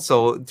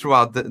also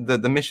throughout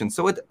the mission.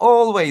 So it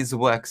always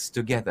works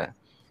together.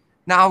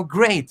 Now,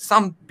 great,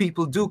 some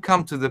people do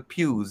come to the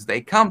pews.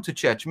 They come to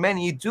church.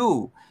 Many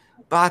do.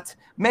 But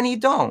many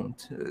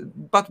don't.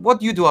 But what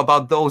do you do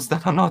about those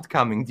that are not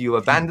coming? Do you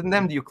abandon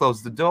them? Do you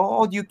close the door?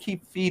 Or do you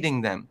keep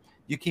feeding them?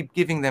 You keep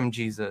giving them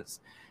Jesus?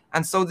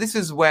 And so this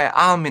is where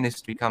our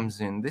ministry comes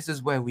in. This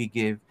is where we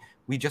give.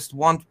 We just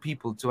want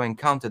people to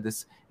encounter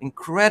this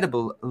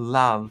incredible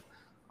love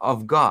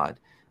of God.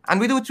 And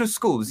we do it through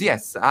schools.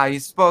 Yes, I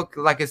spoke,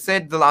 like I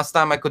said, the last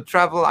time I could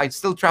travel. I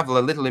still travel a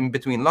little in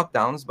between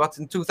lockdowns. But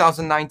in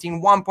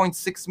 2019,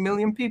 1.6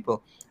 million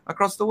people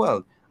across the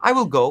world. I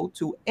will go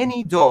to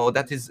any door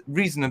that is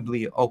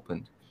reasonably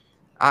opened.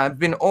 I've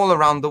been all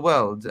around the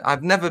world.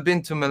 I've never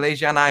been to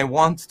Malaysia, and I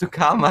want to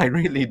come. I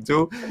really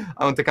do.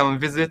 I want to come and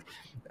visit.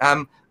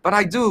 But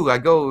I do. I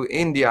go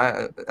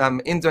India,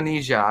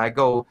 Indonesia. I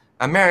go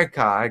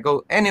America. I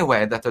go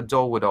anywhere that a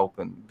door would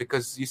open.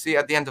 Because, you see,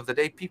 at the end of the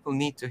day, people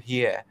need to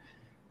hear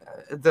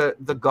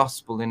the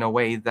gospel in a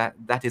way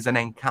that is an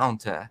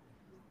encounter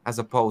as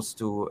opposed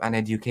to an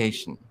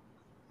education.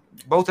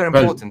 Both are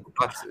important,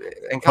 but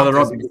Father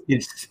Rob,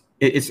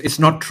 it's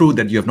not true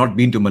that you have not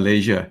been to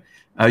Malaysia.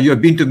 You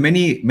have been to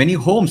many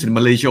homes in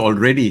Malaysia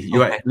already.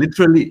 You are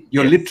literally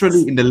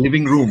in the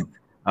living room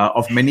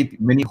of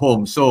many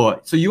homes.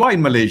 So you are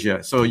in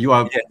Malaysia. So you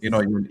are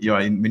you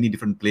are in many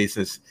different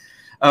places.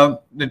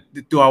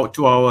 To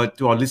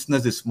our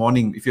listeners this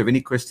morning, if you have any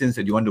questions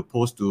that you want to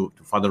post to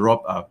Father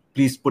Rob,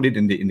 please put it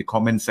in the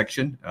comment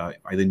section,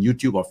 either in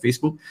YouTube or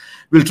Facebook.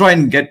 We'll try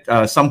and get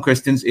some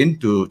questions in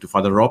to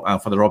Father Rob.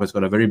 Father Rob has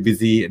got a very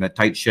busy and a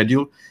tight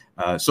schedule,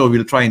 so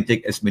we'll try and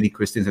take as many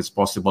questions as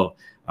possible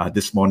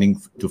this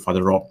morning to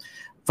Father Rob.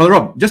 Father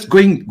Rob, just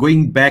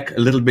going back a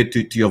little bit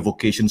to your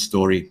vocation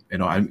story.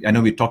 I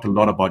know we talked a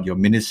lot about your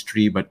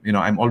ministry, but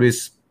I'm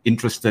always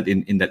interested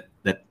in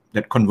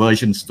that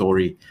conversion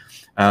story.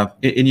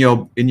 In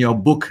your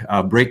book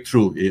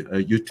Breakthrough,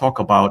 you talk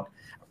about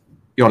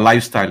your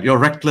lifestyle, your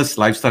reckless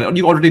lifestyle. And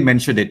you already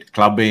mentioned it: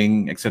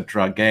 clubbing,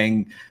 etc.,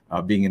 gang,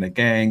 being in a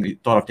gang. You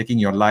thought of taking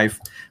your life,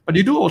 but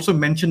you do also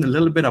mention a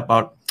little bit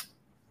about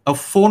a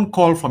phone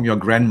call from your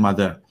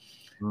grandmother.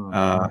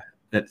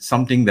 That's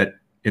something that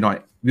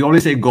we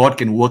always say God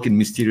can work in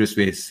mysterious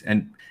ways,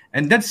 and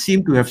that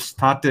seemed to have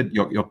started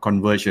your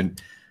conversion.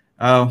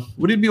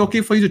 Would it be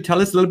okay for you to tell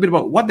us a little bit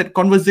about what that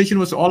conversation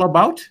was all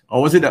about?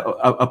 Or was it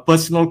a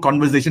personal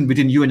conversation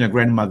between you and your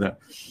grandmother?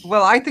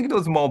 Well, I think it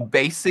was more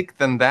basic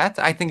than that.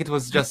 I think it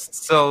was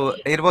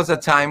it was a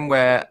time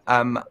where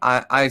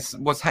I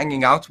was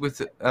hanging out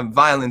with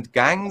violent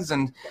gangs,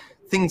 and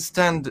things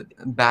turned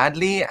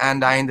badly,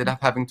 and I ended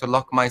up having to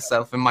lock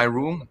myself in my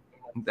room.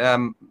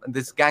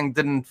 This gang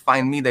didn't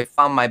find me, they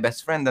found my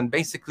best friend, and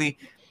basically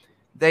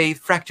they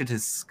fractured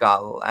his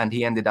skull, and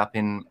he ended up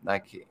in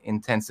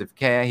intensive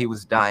care. He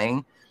was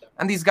dying,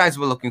 and these guys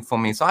were looking for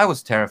me. So I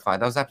was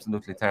terrified. I was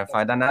absolutely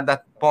terrified. And at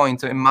that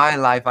point in my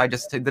life, I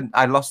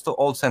lost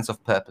all sense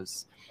of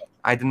purpose.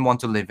 I didn't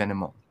want to live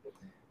anymore.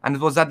 And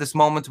it was at this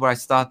moment where I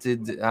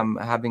started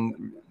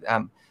having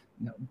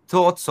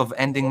thoughts of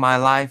ending my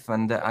life,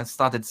 and I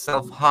started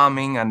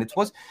self-harming, and it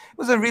was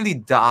a really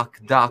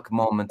dark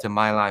moment in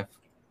my life.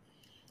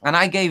 And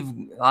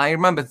I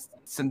remember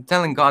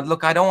telling God,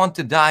 look, I don't want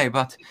to die,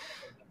 but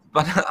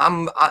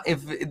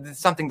if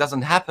something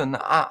doesn't happen,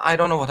 I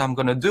don't know what I'm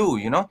gonna do.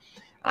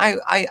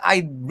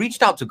 I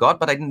reached out to God,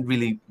 but I didn't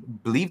really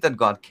believe that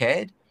God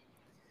cared.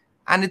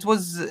 And it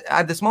was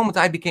at this moment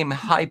I became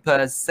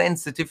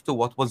hypersensitive to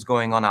what was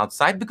going on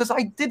outside, because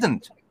I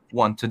didn't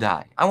want to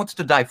die. I wanted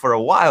to die for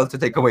a while to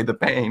take away the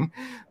pain,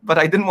 but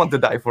I didn't want to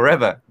die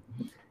forever.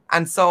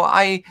 And so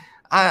I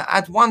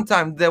at one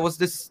time there was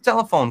this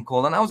telephone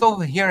call, and I was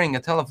overhearing a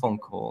telephone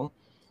call,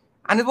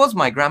 and it was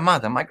my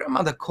grandmother. My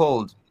grandmother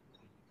called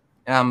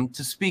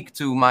to speak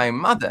to my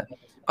mother,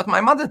 but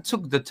my mother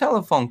took the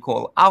telephone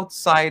call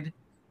outside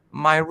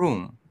my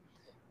room.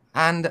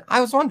 And I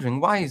was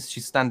wondering, why is she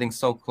standing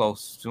so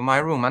close to my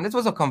room? And it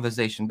was a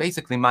conversation.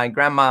 Basically, my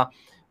grandma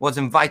was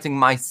inviting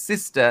my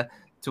sister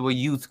to a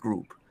youth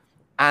group,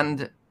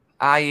 and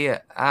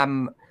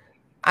and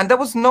there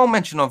was no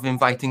mention of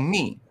inviting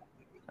me.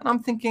 And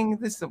I'm thinking,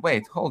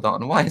 wait, hold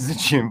on, why isn't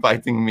she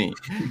inviting me?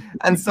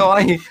 And so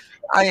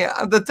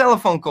the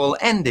telephone call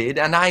ended,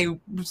 and I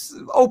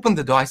opened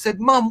the door. I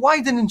said, Mom,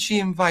 why didn't she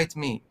invite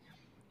me?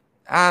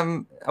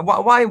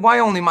 Why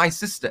only my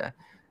sister?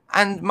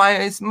 And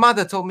my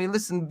mother told me,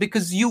 listen,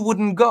 because you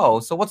wouldn't go,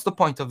 so what's the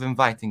point of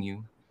inviting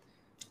you?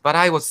 But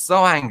I was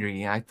so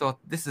angry. I thought,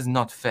 this is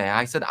not fair.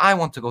 I said, I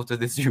want to go to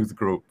this youth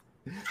group.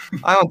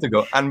 I want to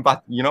go.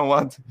 But you know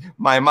what?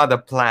 My mother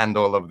planned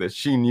all of this.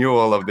 She knew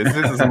all of this.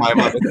 This is my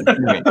mother.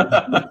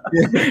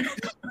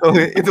 So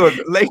it was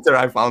later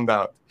I found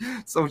out.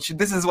 So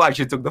this is why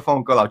she took the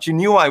phone call out. She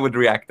knew I would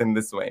react in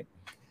this way.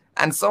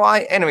 And so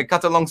anyway,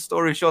 cut a long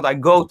story short, I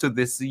go to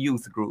this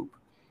youth group.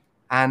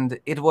 And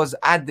it was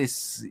at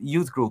this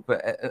youth group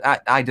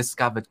I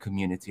discovered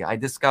community. I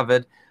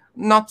discovered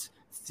not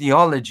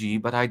theology,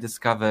 but I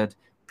discovered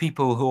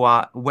people who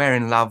were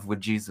in love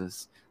with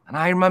Jesus. And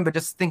I remember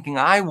just thinking,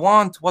 I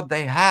want what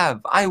they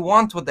have. I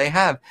want what they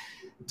have.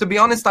 To be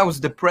honest, I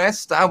was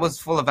depressed. I was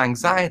full of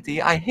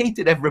anxiety. I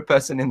hated every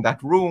person in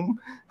that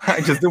room.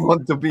 I just didn't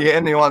want to be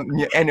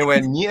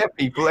anywhere near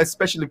people,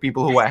 especially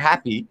people who were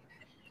happy.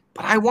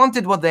 But I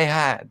wanted what they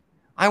had.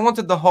 I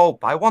wanted the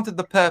hope. I wanted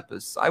the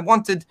purpose. I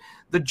wanted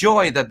the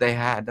joy that they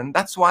had. And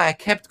that's why I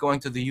kept going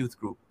to the youth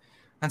group.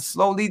 And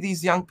slowly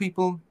these young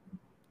people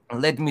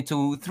led me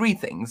to three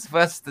things.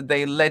 First,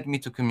 they led me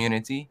to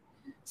community.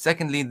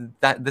 Secondly,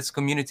 that this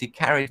community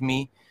carried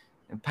me,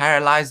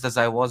 paralyzed as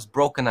I was,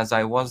 broken as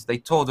I was. They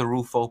tore the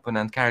roof open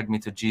and carried me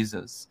to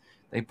Jesus.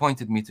 They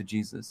pointed me to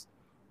Jesus.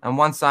 And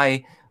once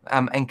I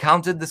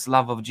encountered this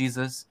love of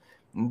Jesus,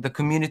 the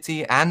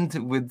community, and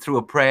through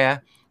a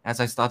prayer, as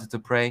I started to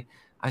pray,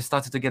 I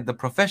started to get the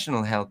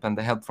professional help and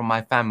the help from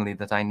my family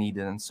that I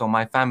needed. And so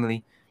my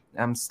family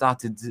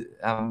started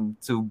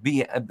to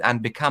be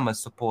and become a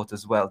support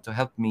as well, to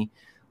help me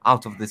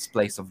out of this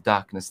place of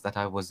darkness that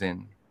I was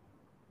in.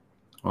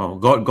 Oh,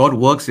 God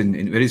works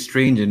in very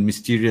strange and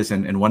mysterious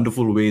and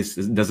wonderful ways,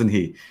 doesn't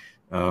he?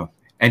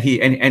 And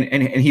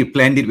he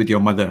planned it with your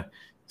mother.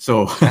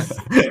 So yes.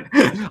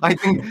 I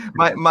think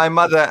my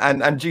mother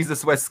and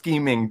Jesus were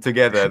scheming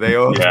together. They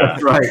all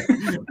right,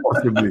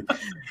 possibly.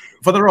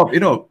 Father Rob,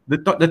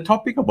 the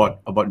topic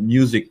about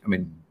music, I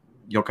mean,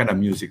 your kind of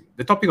music,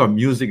 the topic of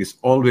music is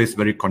always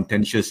very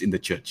contentious in the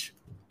church.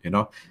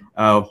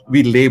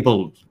 We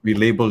label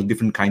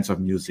different kinds of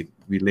music.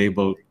 We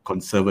label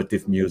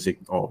conservative music,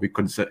 or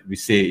we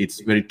say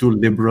it's very too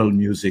liberal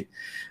music.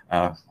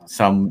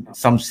 Some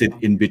sit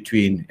in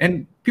between,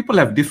 and people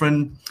have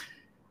different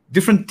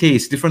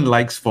tastes, different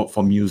likes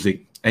for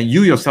music. And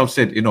you yourself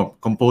said,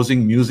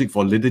 composing music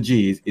for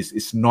liturgy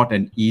is not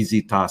an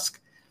easy task.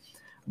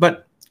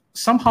 but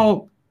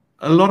somehow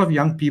a lot of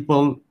young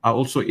people are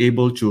also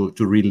able to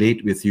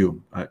relate with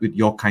you, with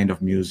your kind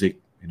of music.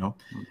 You know,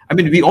 I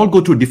mean, we all go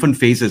through different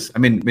phases. I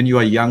mean, when you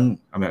are young,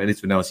 I mean, at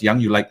least when I was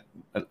young, you like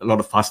a lot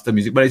of faster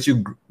music. But as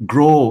you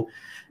grow,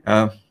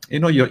 you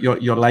know,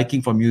 your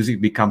liking for music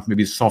becomes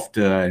maybe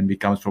softer and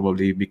becomes a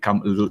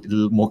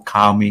little more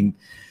calming.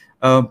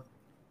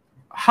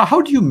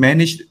 How do you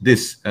manage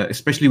this,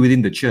 especially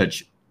within the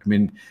church? I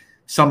mean,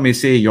 some may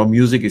say your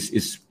music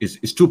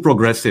is too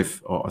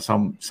progressive, or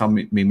some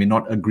may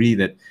not agree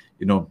that,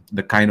 you know,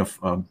 the kind of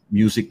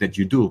music that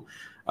you do.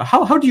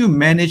 How do you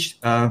manage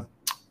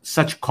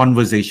such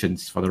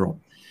conversations, Father Rob?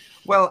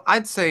 Well,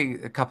 I'd say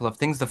a couple of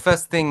things. The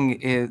first thing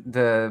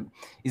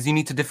is you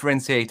need to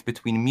differentiate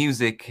between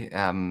music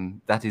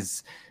that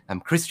is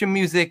Christian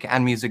music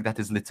and music that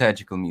is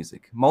liturgical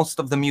music. Most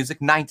of the music,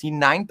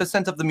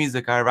 99% of the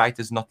music I write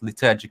is not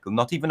liturgical,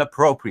 not even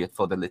appropriate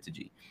for the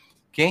liturgy.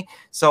 Okay,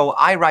 so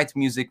I write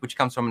music which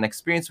comes from an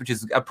experience which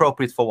is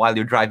appropriate for while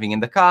you're driving in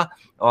the car,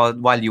 or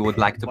while you would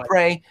like to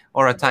pray,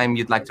 or a time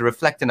you'd like to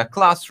reflect in a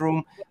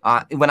classroom.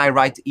 When I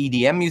write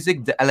EDM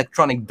music, the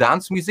electronic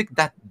dance music,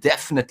 that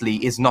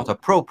definitely is not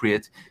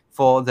appropriate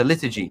for the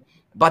liturgy.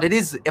 But it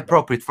is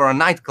appropriate for a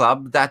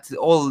nightclub that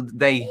all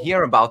they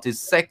hear about is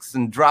sex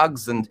and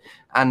drugs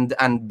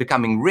and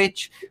becoming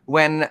rich,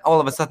 when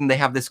all of a sudden they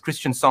have this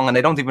Christian song and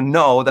they don't even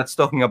know that's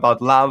talking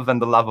about love and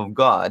the love of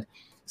God.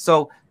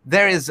 So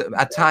there is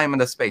a time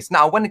and a space.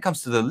 Now, when it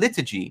comes to the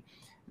liturgy,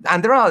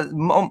 and there are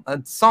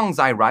songs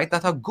I write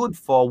that are good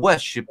for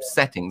worship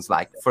settings,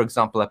 like, for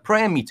example, a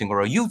prayer meeting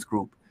or a youth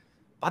group,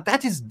 but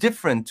that is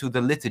different to the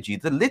liturgy.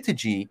 The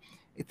liturgy,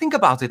 think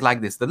about it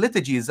like this. The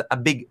liturgy is a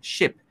big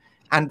ship,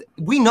 and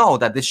we know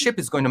that the ship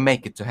is going to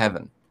make it to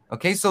heaven.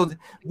 Okay, so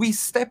we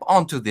step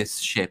onto this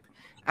ship,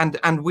 and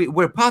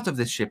we're part of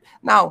this ship.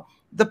 Now,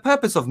 the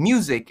purpose of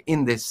music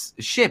in this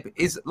ship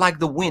is like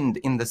the wind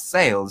in the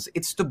sails.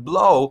 It's to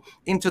blow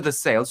into the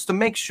sails, to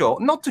make sure,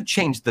 not to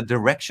change the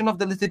direction of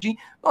the liturgy,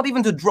 not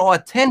even to draw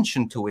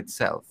attention to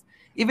itself.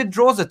 If it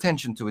draws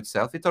attention to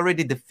itself, it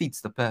already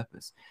defeats the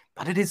purpose.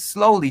 But it is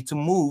slowly to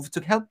move,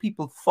 to help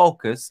people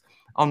focus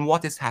on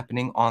what is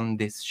happening on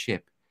this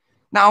ship.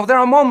 Now, there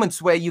are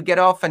moments where you get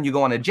off and you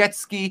go on a jet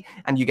ski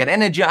and you get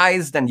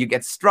energized and you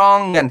get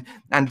strong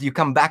and you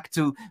come back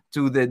to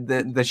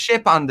the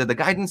ship under the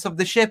guidance of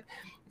the ship.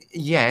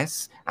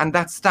 Yes, and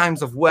that's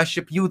times of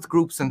worship, youth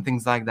groups and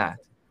things like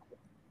that.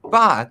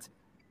 But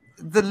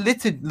the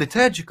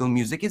liturgical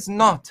music is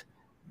not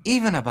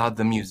even about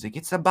the music.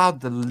 It's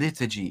about the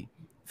liturgy.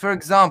 For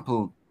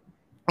example,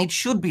 it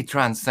should be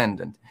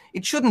transcendent.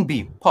 It shouldn't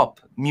be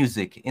pop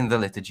music in the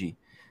liturgy.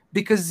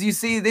 Because you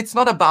see, it's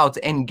not about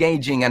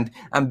engaging and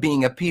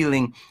being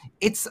appealing.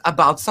 It's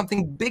about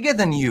something bigger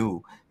than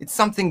you. It's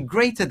something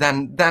greater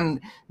than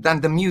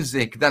the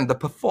music, than the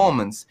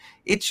performance.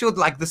 It should,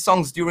 like the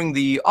songs during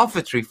the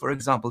offertory, for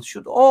example,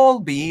 should all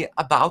be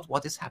about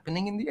what is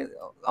happening in the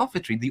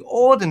offertory. The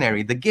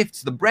ordinary, the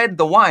gifts, the bread,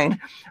 the wine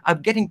are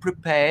getting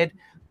prepared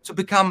to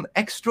become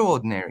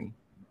extraordinary.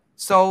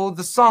 So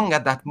the song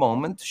at that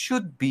moment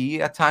should be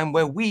a time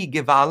where we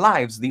give our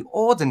lives, the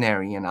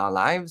ordinary in our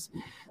lives,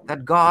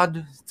 that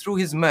God, through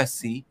his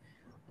mercy,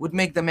 would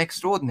make them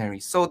extraordinary.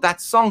 So that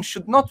song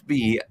should not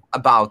be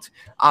about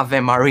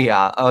Ave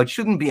Maria, or it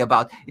should be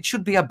about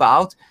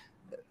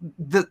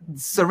the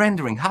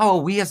surrendering. How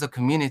are we as a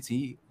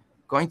community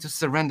going to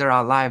surrender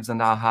our lives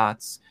and our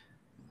hearts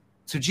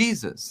to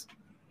Jesus?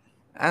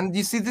 And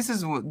you see,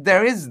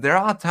 there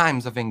are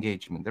times of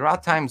engagement. There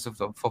are times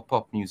for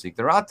pop music.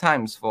 There are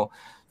times for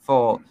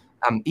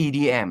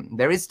EDM.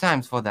 There is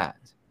times for that.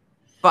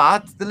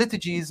 But the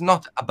liturgy is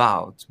not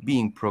about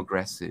being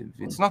progressive.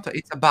 It's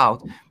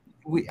about,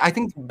 I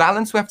think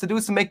balance we have to do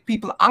is to make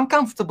people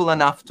uncomfortable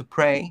enough to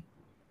pray,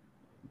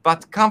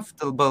 but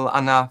comfortable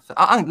enough,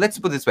 let's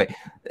put it this way,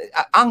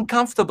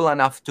 uncomfortable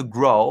enough to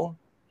grow,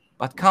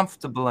 but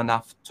comfortable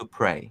enough to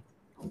pray.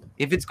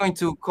 If it's going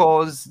to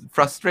cause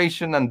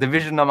frustration and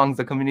division among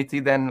the community,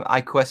 then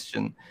I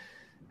question.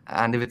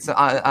 And if it's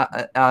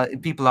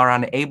people are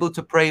unable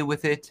to pray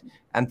with it,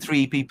 and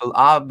 3 people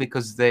are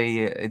because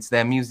it's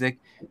their music,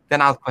 then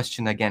I'll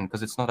question again,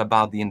 because it's not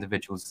about the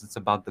individuals, it's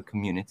about the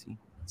community.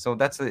 So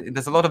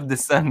there's a lot of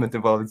discernment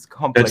involved. It's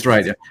complex. That's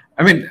right. Yeah.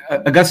 I mean,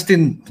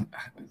 Augustine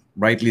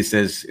rightly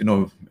says, you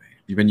know,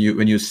 when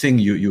you sing,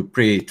 you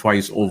pray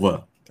twice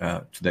over,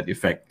 to that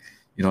effect.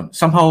 You know,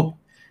 somehow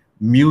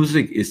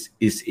music is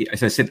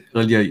as I said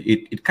earlier,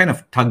 it kind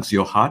of tugs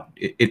your heart.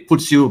 It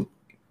puts you.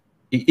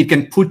 It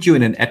can put you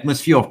in an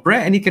atmosphere of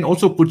prayer, and it can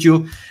also put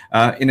you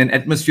in an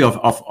atmosphere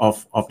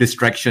of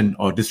distraction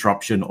or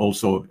disruption.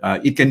 Also,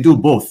 it can do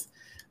both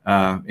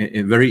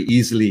very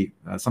easily.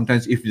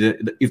 Sometimes,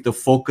 if the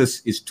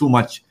focus is too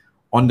much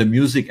on the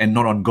music and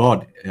not on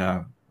God,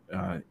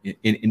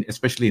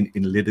 especially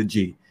in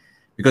liturgy,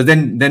 because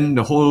then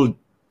the whole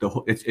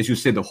as you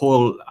said, the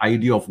whole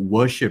idea of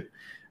worship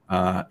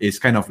is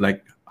kind of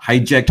like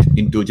hijacked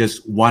into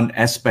just one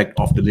aspect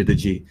of the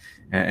liturgy.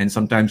 And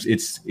sometimes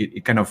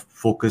it kind of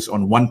focus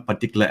on one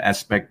particular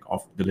aspect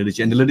of the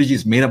liturgy. And the liturgy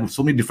is made up of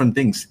so many different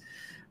things.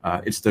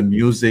 It's the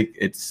music,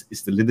 it's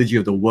the liturgy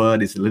of the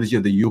word, it's the liturgy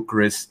of the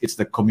Eucharist, it's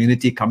the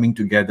community coming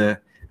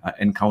together,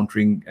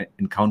 encountering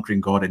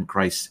God and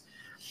Christ.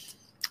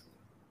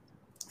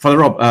 Father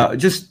Rob,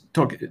 just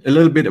talk a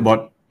little bit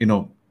about,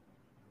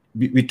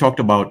 we talked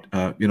about,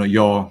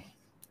 your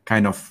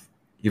kind of,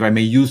 if I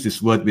may use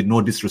this word with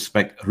no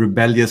disrespect,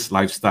 rebellious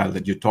lifestyle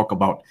that you talk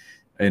about.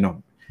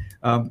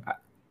 I'm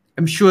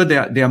sure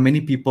there are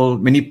many people,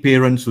 many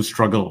parents who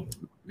struggle,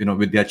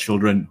 with their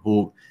children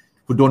who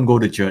don't go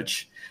to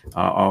church,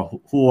 or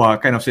who are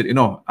kind of said,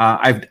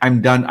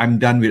 I'm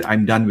done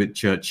with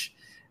church.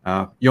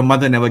 Your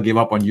mother never gave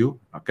up on you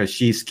because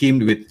she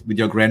schemed with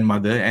your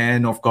grandmother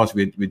and of course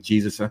with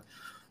Jesus.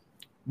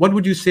 What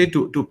would you say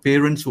to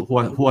parents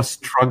who are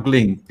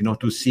struggling,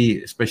 to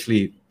see,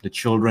 especially the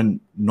children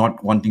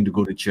not wanting to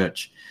go to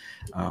church?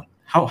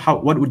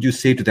 What would you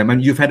say to them?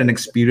 And you've had an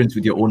experience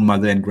with your own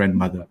mother and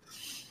grandmother.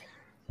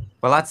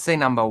 Well, I'd say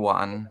number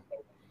one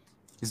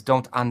is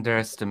don't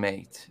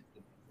underestimate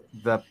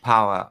the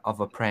power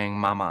of a praying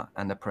mama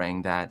and a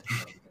praying dad.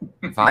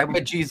 If I were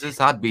Jesus,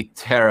 I'd be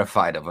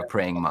terrified of a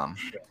praying mom.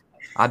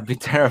 I'd be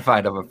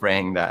terrified of a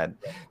praying dad,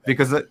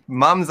 because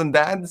moms and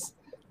dads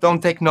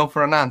don't take no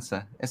for an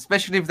answer,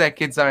 especially if their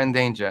kids are in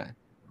danger.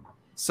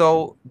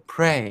 So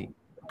pray,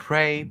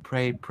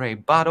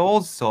 but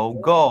also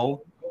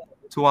go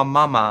to a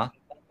mama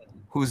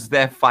who's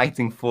there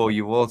fighting for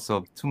you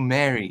also, to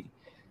Mary.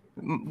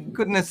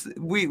 Goodness,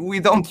 we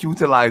don't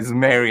utilize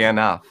Mary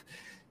enough.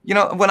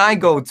 When I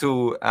go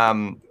to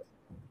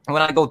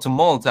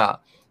Malta,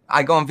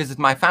 I go and visit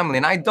my family,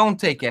 and I don't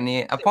take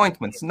any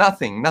appointments.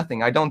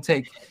 Nothing. I don't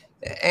take.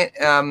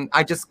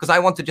 Because I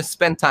want to just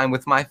spend time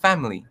with my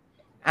family,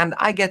 and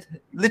I get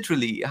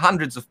literally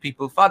hundreds of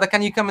people. Father,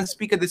 can you come and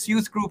speak at this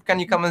youth group? Can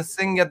you come and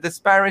sing at this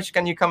parish?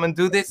 Can you come and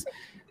do this?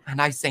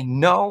 And I say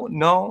no,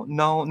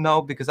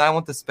 because I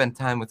want to spend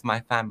time with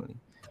my family.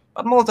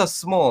 But Malta's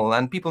small,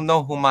 and people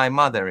know who my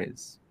mother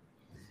is.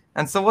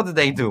 And so what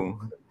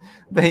do?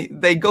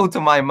 They go to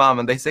my mom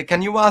and they say,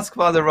 can you ask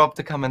Father Rob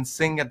to come and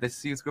sing at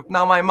this youth group?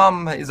 Now, my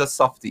mom is a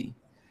softie.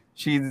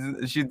 She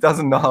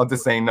doesn't know how to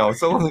say no.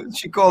 So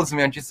she calls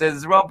me and she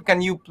says, Rob,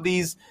 can you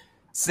please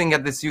sing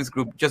at this youth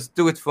group? Just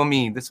do it for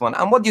me, this one.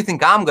 And what do you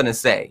think I'm going to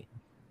say?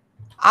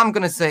 I'm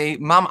going to say,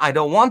 Mom, I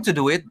don't want to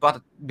do it,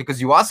 but because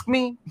you ask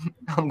me,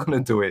 I'm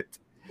going to do it.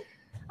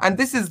 And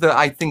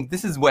I think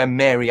this is where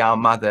Mary, our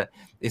mother,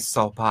 is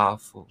so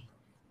powerful.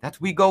 That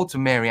we go to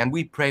Mary and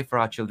we pray for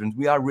our children.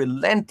 We are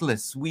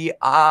relentless. We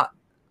are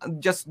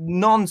just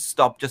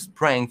non-stop just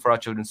praying for our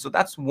children. So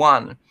that's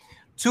one.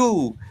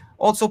 Two,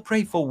 also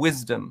pray for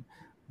wisdom.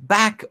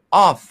 Back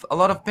off. A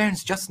lot of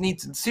parents just need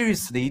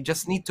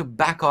to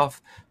back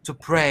off to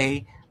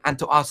pray and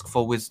to ask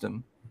for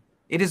wisdom.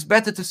 It is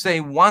better to say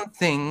one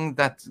thing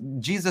that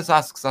Jesus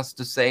asks us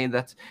to say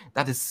that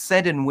is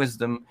said in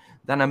wisdom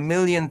than a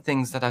million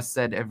things that are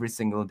said every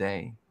single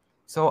day.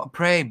 So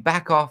pray,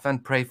 back off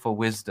and pray for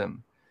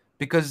wisdom.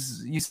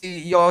 Because you see,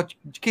 your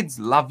kids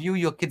love you,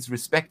 your kids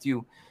respect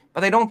you,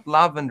 but they don't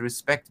love and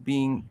respect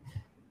being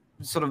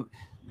sort of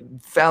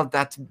felt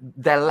that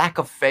their lack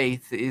of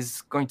faith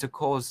is going to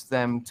cause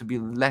them to be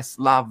less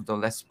loved or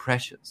less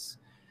precious.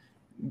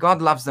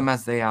 God loves them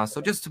as they are.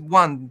 So just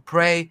one,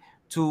 pray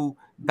to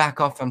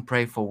back off and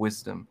pray for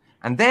wisdom.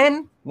 And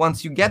then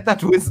once you get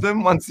that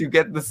wisdom, once you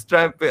get the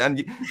strength,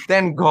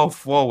 then go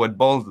forward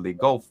boldly,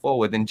 go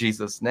forward in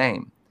Jesus'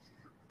 name.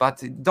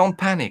 But don't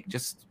panic,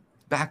 just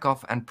back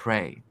off and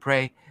pray,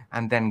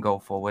 and then go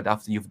forward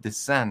after you've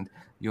discerned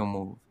your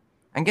move.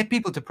 And get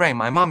people to pray.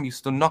 My mom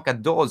used to knock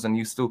at doors and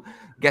used to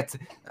get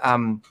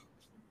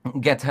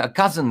her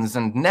cousins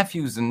and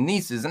nephews and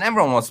nieces, and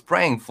everyone was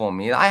praying for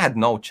me. I had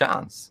no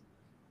chance.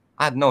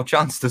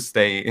 To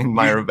stay in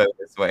my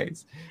rebellious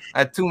ways. I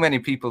had too many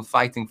people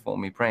fighting for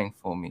me, praying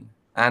for me.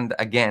 And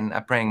again,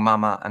 a praying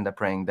mama and a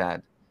praying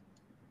dad.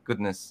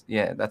 Goodness,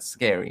 yeah, that's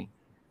scary.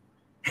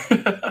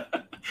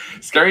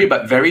 Scary,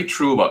 but very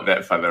true about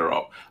that, Father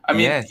Rob. I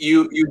mean, yes.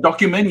 You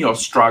document your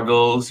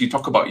struggles. You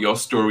talk about your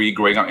story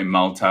growing up in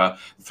Malta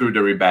through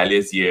the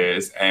rebellious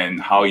years and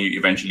how you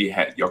eventually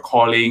had your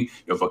calling,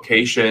 your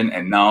vocation,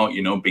 and now,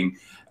 being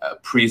a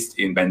priest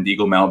in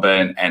Bendigo,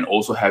 Melbourne, and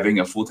also having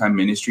a full-time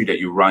ministry that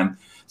you run.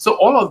 So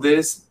all of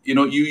this,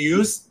 you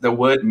use the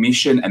word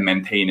mission and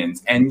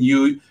maintenance, and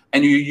you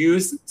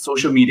use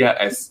social media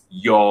as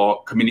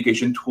your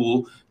communication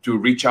tool to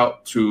reach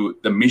out to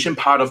the mission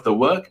part of the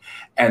work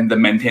and the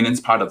maintenance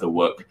part of the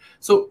work.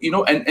 So,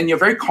 and you're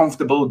very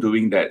comfortable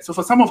doing that. So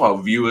for some of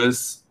our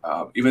viewers,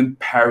 even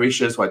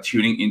parishes who are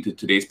tuning into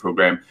today's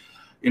program,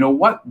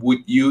 what would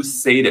you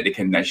say that they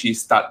can actually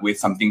start with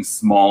something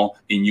small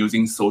in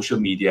using social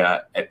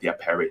media at their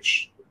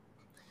parish?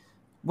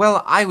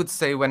 Well, I would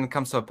say when it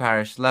comes to a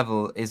parish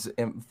level is,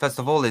 first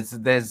of all,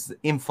 there's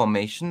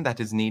information that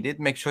is needed.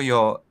 Make sure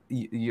your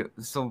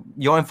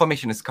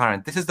information is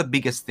current. This is the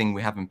biggest thing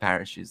we have in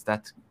parishes,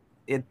 that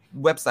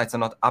websites are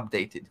not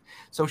updated.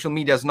 Social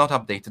media is not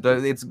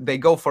updated. They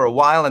go for a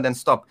while and then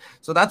stop.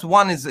 So that's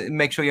one, is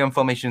make sure your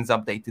information is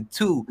updated.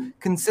 Two,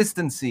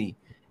 consistency.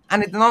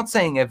 And it's not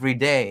saying every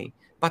day,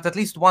 but at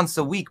least once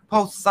a week,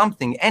 post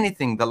something,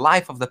 anything, the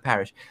life of the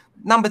parish.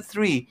 Number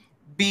 3,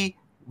 be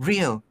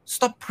real.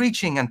 Stop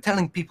preaching and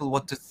telling people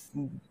what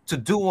to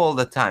do all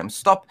the time.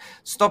 Stop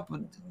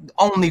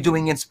only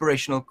doing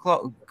inspirational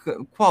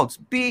quotes.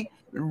 Be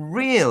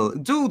real.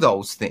 Do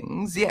those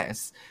things,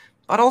 yes,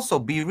 but also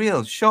be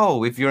real.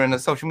 Show, if you're in a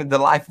social media, the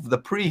life of the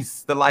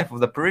priests, the life of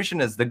the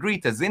parishioners, the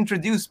greeters.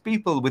 Introduce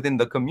people within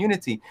the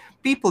community.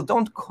 People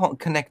don't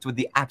connect with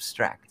the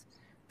abstract.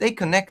 They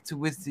connect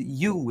with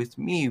you, with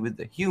me, with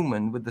the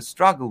human, with the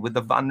struggle, with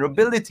the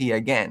vulnerability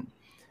again.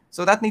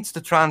 So that needs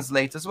to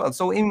translate as well.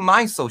 So in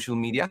my social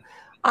media,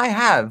 I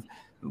have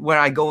where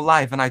I go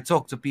live and I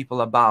talk to people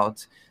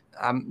about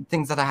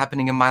things that are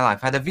happening in my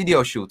life. I had a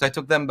video shoot. I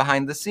took them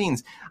behind the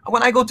scenes.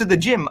 When I go to the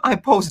gym, I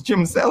post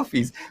gym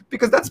selfies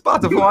because that's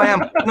part of who I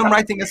am. When I'm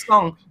writing a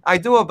song, I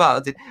do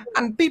about it.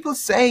 And people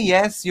say,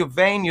 yes, you're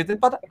vain, you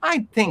did. But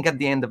I think at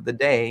the end of the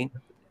day,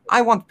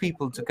 I want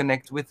people to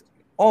connect with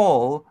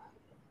all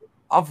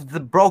of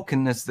the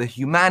brokenness, the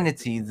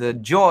humanity, the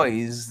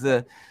joys,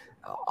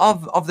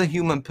 of the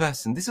human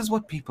person. This is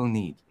what people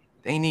need.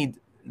 They need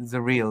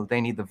the real,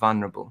 they need the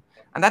vulnerable.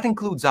 And that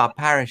includes our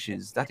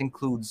parishes. That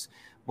includes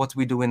what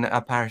we do in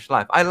our parish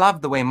life. I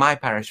love the way my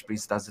parish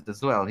priest does it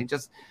as well.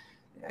 He's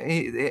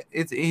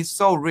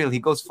so real. He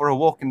goes for a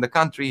walk in the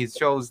country. He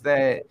shows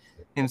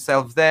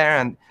himself there.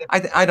 And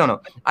I don't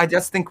know. I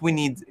just think we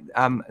need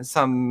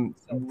some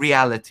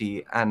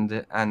reality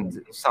and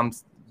some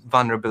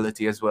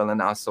vulnerability as well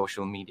in our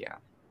social media.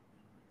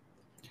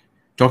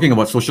 Talking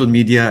about social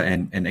media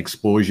and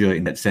exposure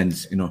in that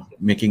sense,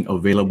 making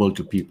available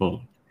to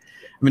people.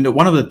 I mean,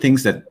 one of the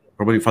things that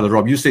probably, Father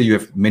Rob, you say you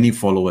have many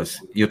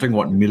followers. You're talking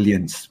about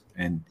millions,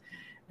 and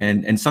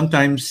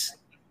sometimes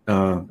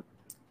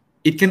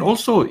it can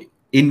also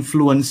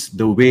influence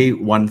the way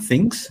one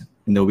thinks,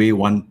 in the way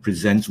one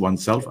presents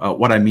oneself.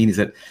 What I mean is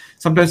that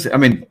sometimes, I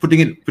mean, putting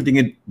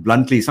it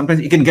bluntly, sometimes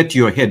it can get to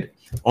your head.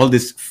 All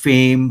this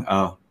fame,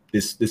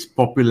 this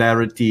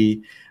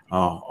popularity.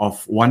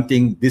 Of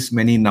wanting this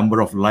many number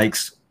of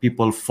likes,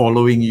 people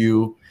following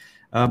you.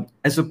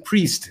 As a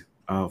priest,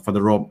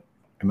 Father Rob,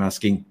 I'm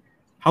asking,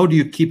 how do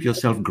you keep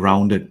yourself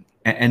grounded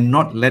and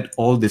not let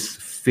all this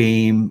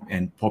fame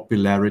and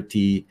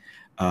popularity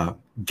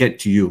get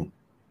to you?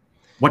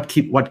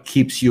 What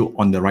keeps you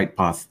on the right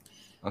path?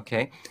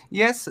 Okay.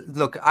 Yes,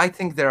 look, I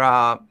think there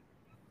are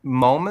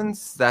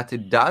moments that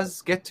it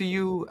does get to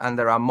you, and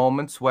there are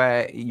moments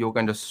where you're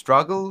going to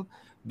struggle,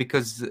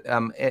 because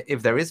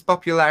if there is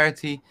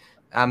popularity,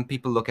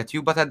 people look at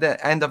you. But at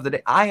the end of the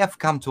day, I have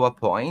come to a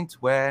point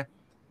where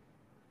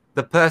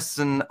the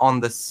person on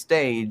the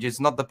stage is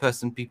not the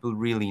person people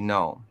really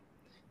know.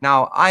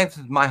 Now,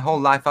 my whole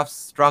life, I've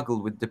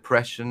struggled with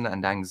depression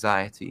and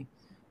anxiety,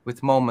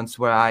 with moments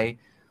where I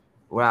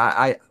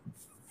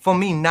for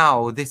me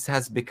now, this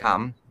has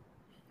become,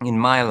 in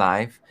my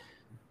life,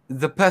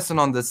 the person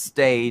on the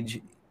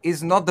stage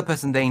is not the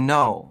person they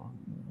know.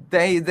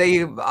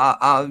 They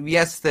are,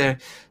 yes, they're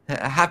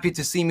happy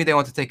to see me. They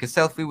want to take a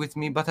selfie with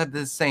me, but at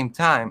the same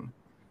time,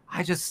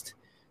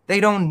 they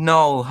don't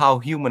know how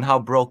human, how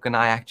broken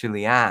I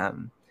actually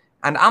am.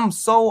 And I'm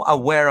so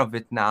aware of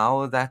it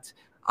now that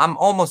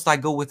I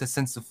go with a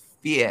sense of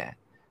fear,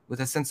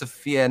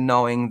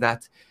 knowing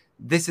that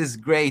this is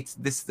great,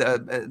 this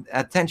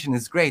attention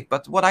is great.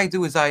 But what I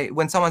do is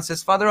when someone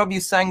says, Father Rob, you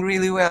sang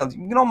really well,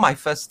 my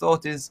first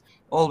thought is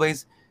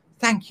always,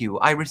 thank you.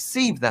 I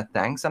receive that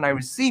thanks and I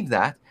receive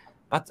that.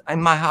 But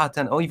in my heart,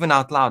 or even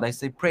out loud, I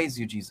say, praise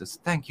you, Jesus.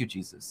 Thank you,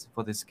 Jesus,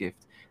 for this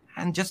gift.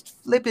 And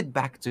just flip it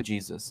back to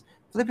Jesus.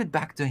 Flip it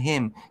back to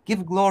him.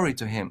 Give glory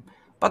to him.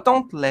 But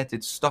don't let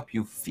it stop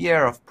you.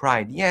 Fear of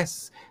pride.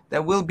 Yes,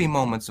 there will be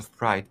moments of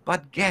pride,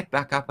 but get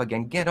back up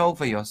again. Get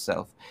over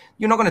yourself.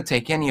 You're not going to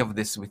take any of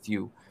this with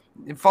you.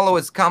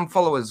 Followers come,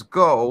 followers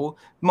go.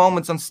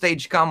 Moments on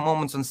stage come,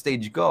 moments on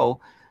stage go.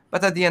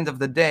 But at the end of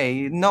the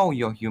day, know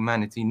your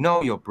humanity,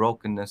 know your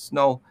brokenness,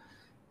 know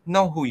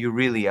who you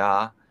really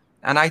are.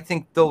 And I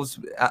think those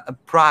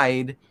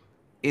pride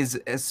is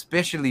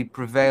especially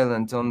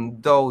prevalent on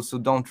those who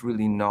don't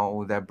really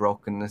know their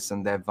brokenness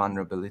and their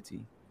vulnerability.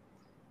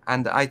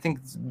 And I think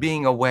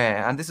being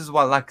aware, and this is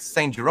what, like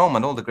Saint Jerome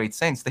and all the great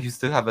saints, they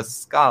used to have a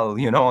skull,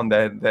 on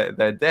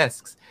their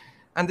desks.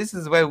 And this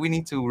is where we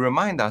need to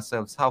remind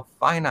ourselves how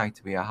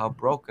finite we are, how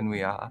broken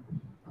we are.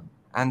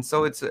 And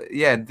so it's,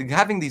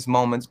 having these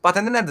moments, but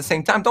then at the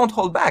same time, don't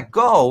hold back.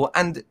 Go,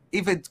 and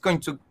if it's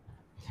going to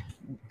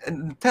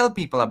tell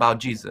people about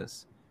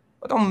Jesus,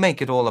 but don't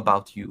make it all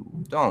about you.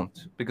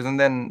 Don't, because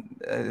then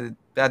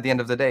at the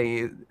end of the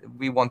day,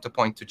 we want to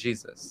point to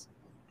Jesus.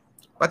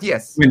 But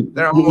yes,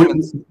 there are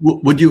moments.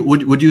 Would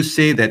you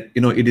say that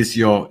it is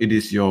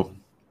your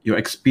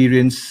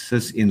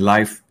experiences in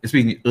life,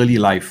 especially early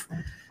life,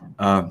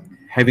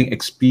 having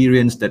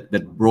experienced that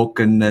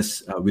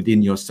brokenness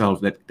within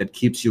yourself that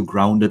keeps you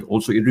grounded?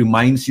 Also, it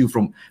reminds you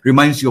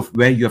of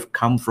where you have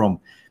come from.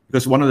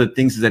 Because one of the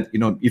things is that,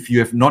 if you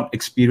have not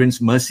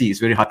experienced mercy, it's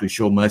very hard to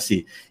show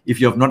mercy. If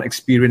you have not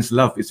experienced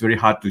love, it's very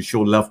hard to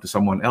show love to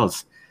someone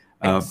else.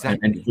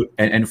 Exactly.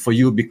 And for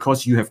you,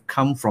 because you have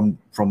come from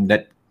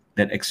that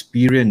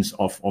experience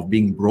of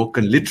being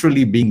broken,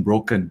 literally being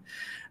broken,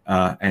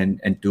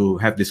 and to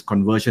have this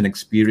conversion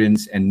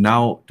experience, and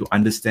now to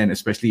understand,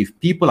 especially if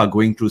people are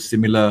going through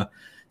similar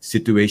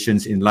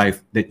situations in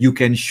life, that you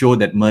can show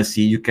that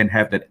mercy, you can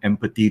have that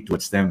empathy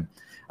towards them.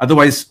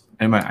 Otherwise,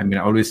 I mean,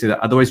 I always say that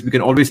otherwise we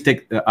can always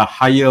take a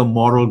higher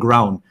moral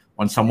ground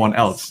on someone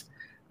else,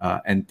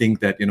 and think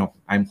that, you know,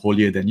 I'm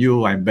holier than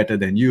you, I'm better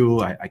than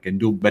you, I can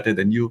do better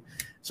than you.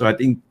 So I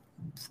think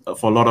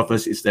for a lot of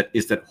us is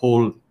that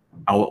whole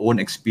our own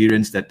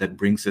experience that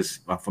brings us,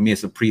 for me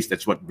as a priest,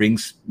 that's what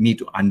brings me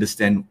to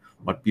understand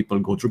what people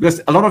go through,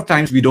 because a lot of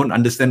times we don't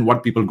understand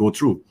what people go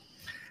through.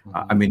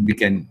 I mean, we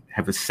can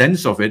have a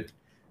sense of it,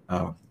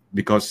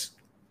 because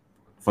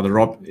for the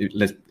Rob,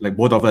 like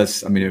both of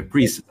us, I mean, a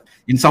priest,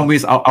 in some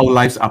ways our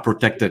lives are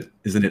protected,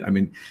 isn't it? I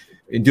mean,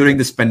 during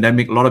this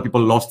pandemic, a lot of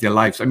people lost their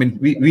lives. I mean,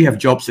 we have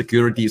job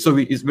security, so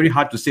it's very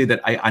hard to say that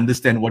I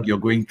understand what you're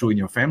going through in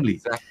your family.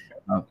 Exactly.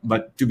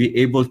 But to be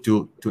able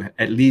to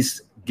at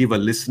least give a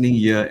listening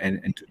ear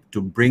and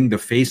to bring the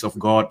face of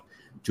God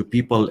to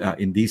people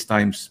in these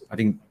times, I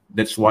think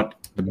that's what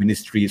the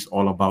ministry is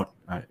all about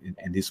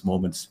in these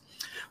moments.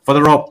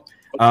 Father Rob,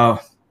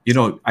 you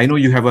know, I know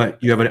you have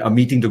a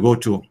meeting to go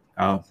to,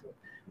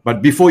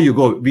 but before you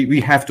go,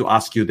 we have to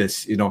ask you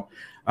this, you know.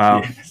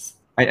 Yes.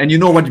 And you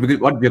know what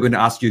we're going to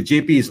ask you.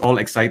 JP is all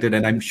excited,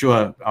 and I'm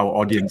sure our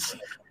audience.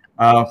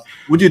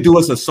 Would you do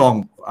us a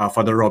song,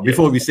 Father Rob,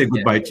 before we say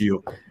goodbye to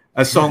you?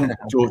 A song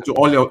to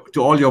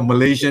all your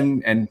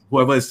Malaysian and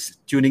whoever is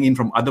tuning in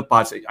from other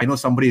parts. I know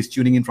somebody is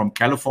tuning in from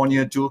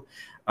California too.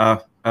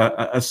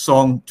 A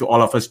song to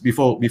all of us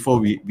before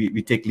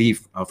we take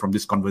leave from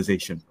this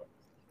conversation.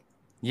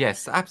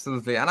 Yes,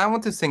 absolutely. And I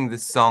want to sing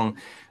this song,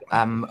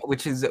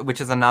 which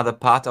is another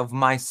part of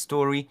my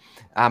story.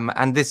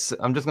 And this,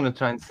 I'm just going to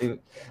try and see,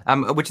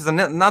 which is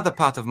another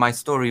part of my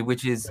story,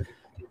 which is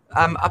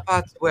a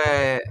part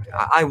where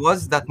I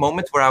was that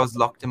moment where I was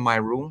locked in my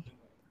room.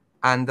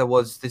 And there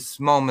was this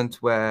moment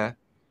where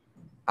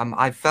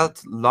I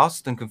felt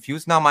lost and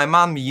confused. Now, my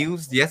mom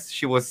yes,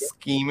 she was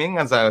scheming,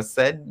 as I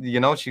said, you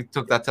know, she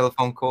took that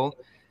telephone call.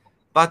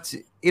 But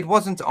it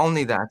wasn't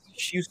only that.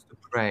 She used to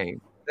pray.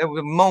 There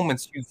were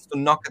moments she used to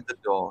knock at the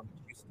door.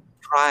 She used to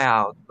cry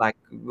out, like,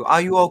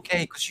 are you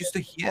okay? Because she used to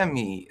hear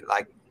me,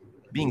 like,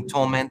 being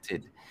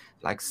tormented,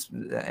 like,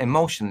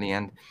 emotionally.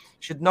 And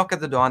she'd knock at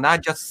the door, and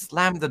I'd just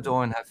slam the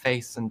door in her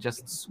face and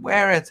just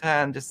swear at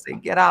her and just say,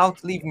 get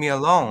out, leave me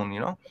alone,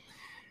 you know?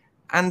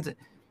 And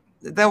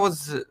there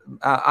was,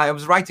 I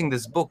was writing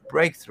this book,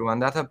 Breakthrough,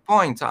 and at a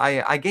point,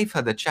 I gave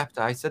her the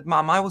chapter. I said,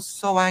 Mom, I was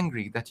so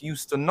angry that you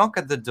used to knock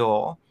at the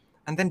door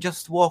and then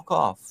just walk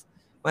off.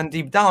 When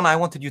deep down, I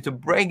wanted you to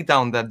break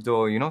down that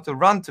door, you know, to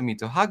run to me,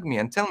 to hug me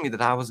and tell me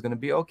that I was going to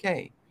be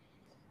okay.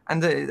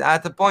 And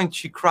at a point,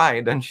 she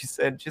cried and she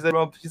said,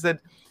 Rob,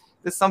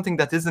 there's something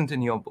that isn't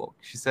in your book.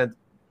 She said,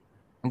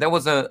 there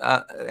was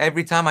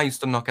every time I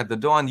used to knock at the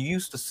door and you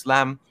used to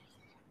slam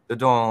the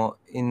door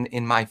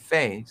in my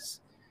face.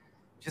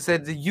 She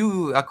said,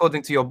 you,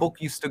 according to your book,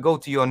 used to go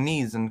to your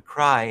knees and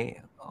cry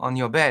on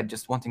your bed,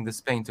 just wanting this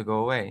pain to go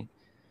away.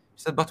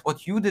 She said, but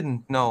what you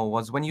didn't know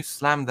was when you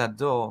slammed that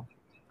door,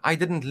 I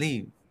didn't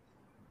leave.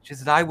 She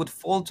said, I would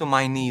fall to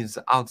my knees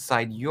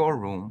outside your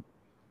room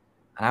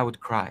and I would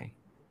cry.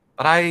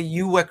 But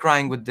you were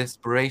crying with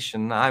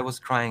desperation. I was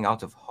crying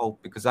out of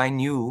hope because I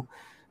knew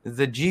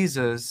that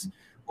Jesus,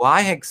 who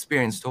I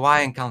experienced, who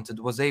I encountered,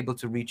 was able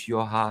to reach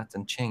your heart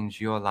and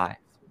change your life.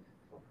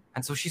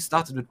 And so she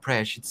started with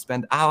prayer. She'd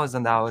spend hours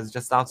and hours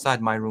just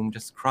outside my room,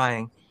 just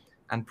crying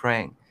and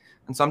praying.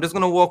 And so I'm just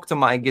going to walk to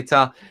my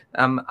guitar,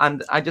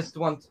 and I just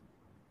want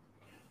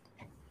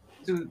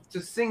to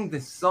sing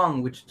this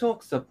song, which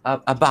talks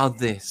about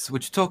this,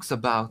 which talks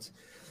about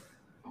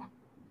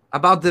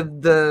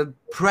the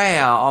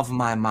prayer of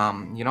my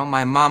mom. You know,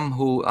 my mom,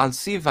 who I'll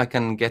see if I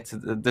can get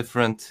a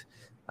different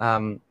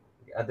camera.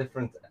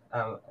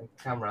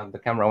 The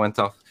camera went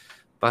off.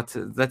 But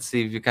let's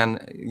see if you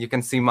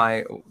can see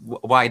my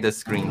wider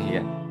screen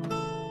here.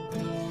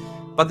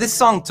 But this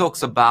song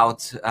talks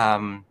about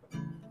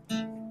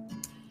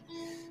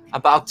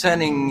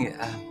turning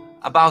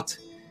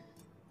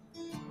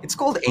it's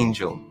called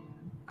Angel,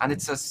 and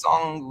it's a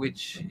song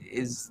which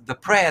is the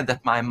prayer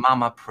that my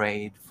mama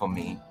prayed for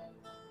me.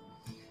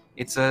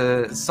 It's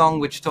a song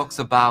which talks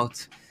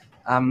about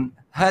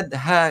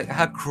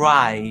her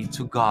cry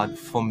to God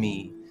for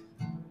me,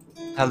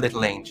 her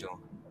little angel.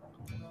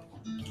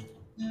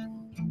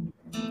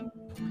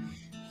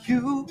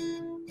 You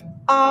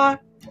are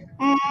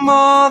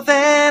more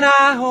than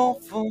I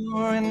hope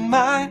for, and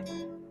my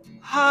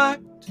heart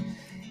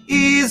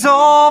is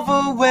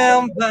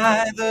overwhelmed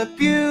by the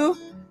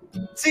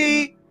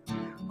beauty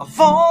of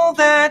all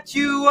that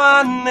you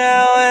are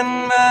now,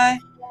 and my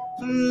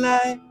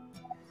life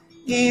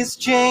is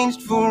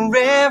changed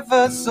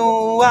forever.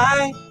 So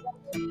I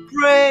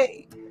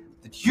pray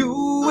that you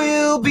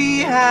will be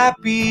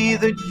happy,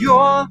 that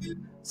your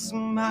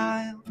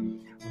smile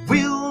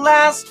will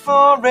last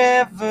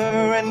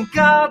forever, and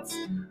God's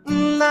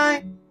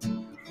light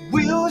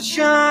will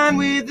shine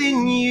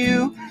within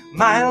you,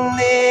 my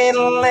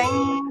little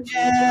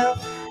angel.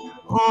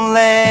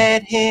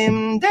 Let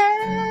him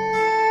dance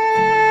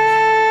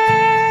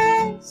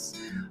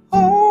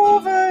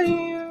over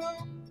you.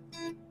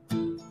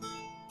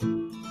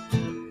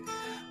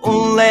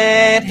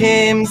 Let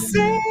him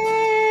sing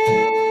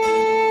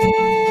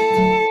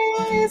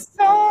his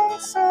song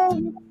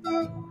so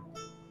true.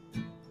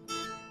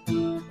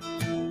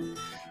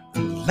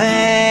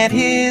 Let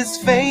his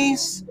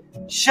face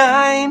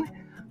shine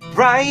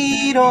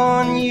bright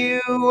on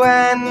you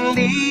and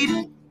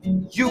lead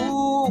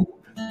you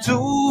to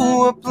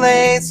a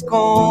place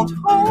called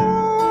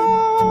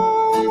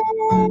home,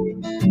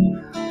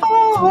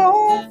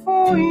 home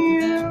for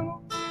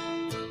you,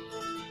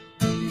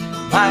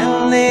 my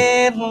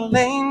little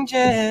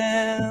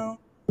angel.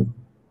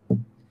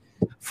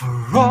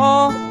 For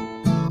all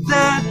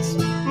that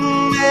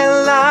may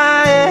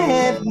lie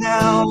ahead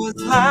now as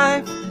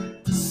life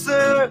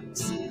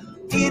serves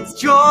its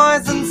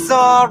joys and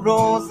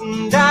sorrows,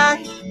 and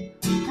I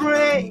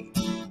pray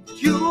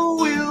you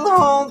will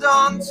hold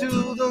on to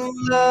the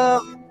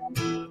love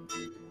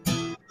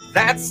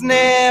that's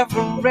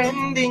never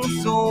ending.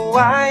 So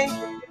I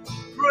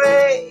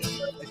pray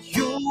that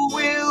you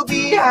will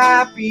be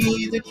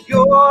happy, that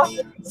your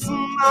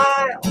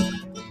smile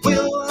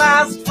will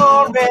last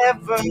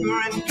forever,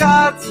 and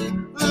God's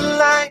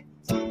light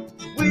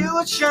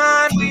will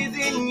shine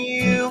within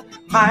you,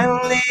 my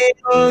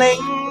little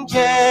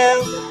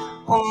angel.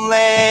 Oh,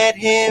 let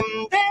him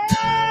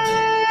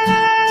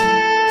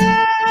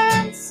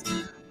dance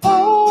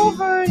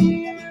over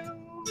you.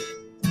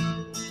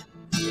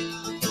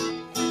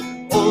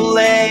 Oh,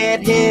 let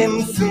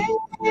him sing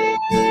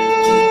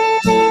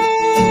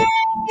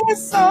a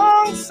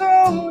song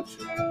so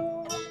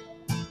true.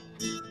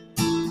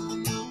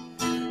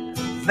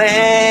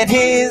 Let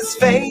his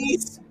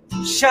face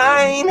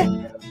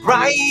shine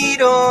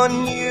bright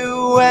on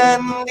you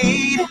and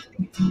lead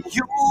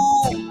you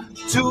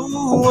to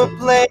a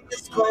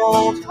place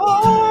called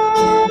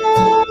home,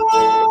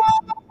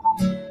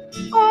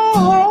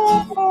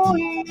 home for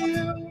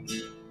you,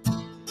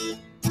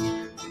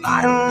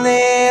 my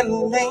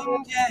little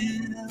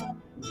angel.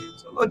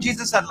 So Lord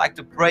Jesus, I'd like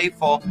to pray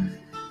for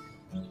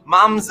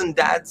moms and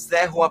dads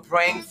there who are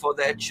praying for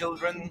their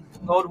children.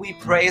 Lord, we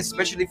pray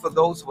especially for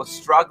those who are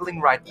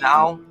struggling right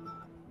now,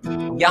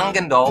 young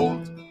and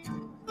old,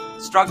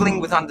 struggling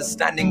with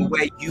understanding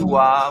where you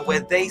are,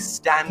 where they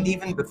stand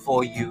even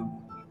before you.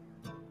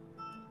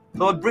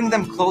 Lord, bring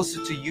them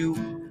closer to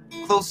you,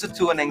 closer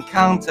to an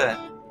encounter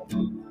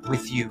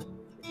with you.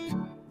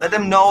 Let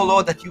them know,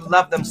 Lord, that you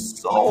love them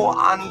so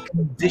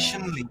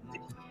unconditionally,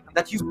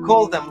 that you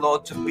call them,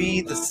 Lord, to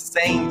be the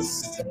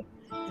saints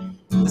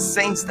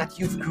that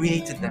you've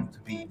created them to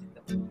be.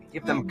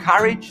 Give them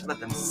courage, let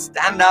them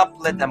stand up,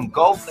 let them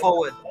go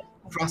forward,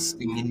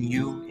 trusting in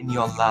you, in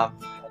your love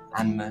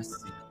and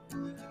mercy.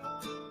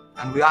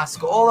 And we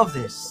ask all of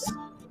this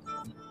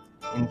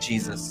in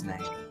Jesus'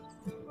 name.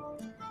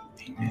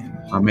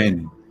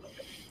 Amen.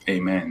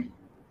 Amen.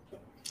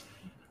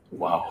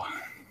 Wow.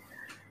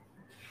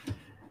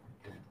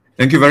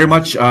 Thank you very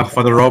much,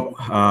 Father Rob,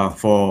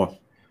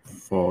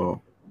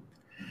 for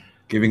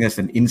giving us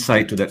an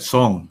insight to that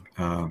song.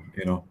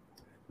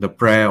 The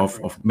prayer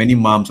of many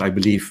moms, I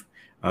believe,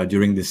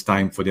 during this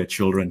time for their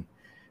children,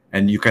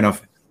 and you kind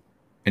of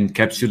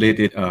encapsulate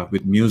it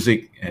with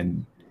music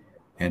and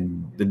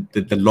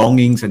the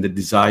longings and the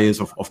desires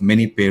of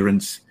many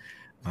parents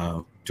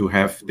to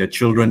have their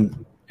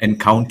children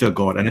encounter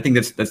God. And I think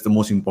that's the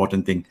most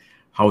important thing,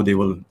 how they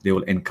will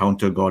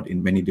encounter God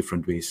in many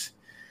different ways.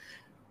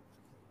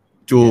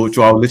 To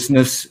our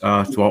listeners,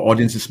 to our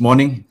audience this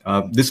morning,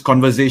 this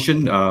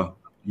conversation,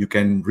 you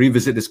can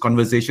revisit this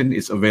conversation.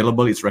 It's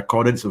available, it's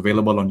recorded, it's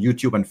available on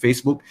YouTube and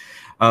Facebook.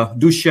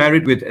 Do share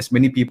it with as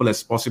many people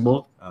as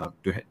possible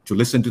to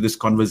listen to this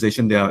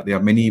conversation. There are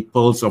many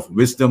pearls of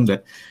wisdom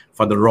that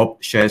Father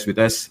Rob shares with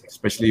us,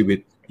 especially with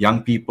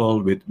young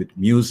people, with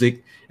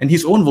music, and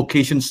his own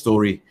vocation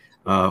story,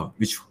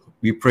 which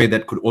we pray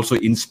that could also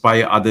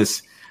inspire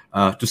others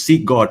to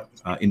seek God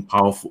in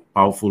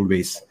powerful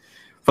ways.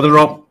 Father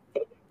Rob,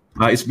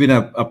 it's been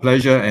a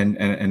pleasure and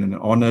an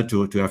honor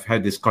to have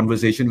had this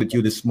conversation with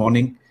you this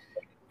morning.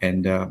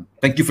 And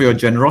thank you for your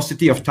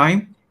generosity of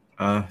time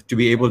to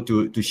be able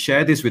to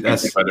share this with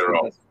us. Father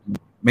Rob.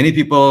 Many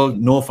people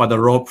know Father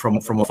Rob from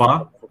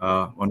afar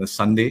on a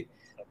Sunday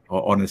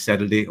or on a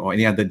Saturday or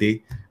any other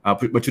day.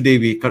 But today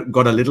we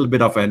got a little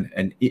bit of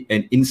an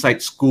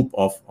inside scoop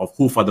of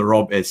who Father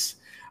Rob is.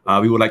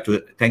 We would like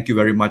to thank you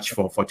very much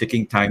for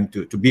taking time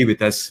to be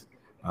with us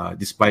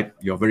despite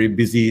your very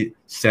busy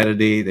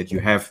Saturday that you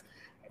have,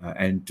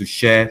 and to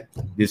share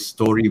this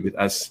story with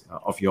us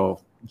of your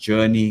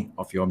journey,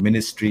 of your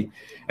ministry.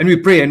 And we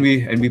pray and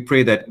we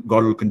pray that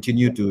God will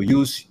continue to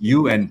use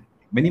you and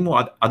many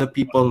more other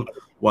people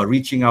who are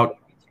reaching out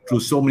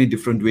through so many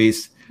different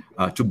ways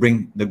to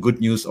bring the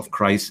good news of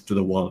Christ to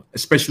the world,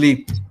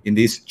 especially in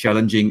these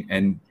challenging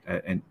and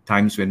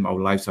times when our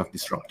lives are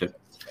disrupted.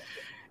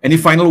 Any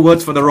final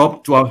words for the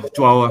Rob to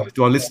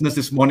our listeners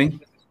this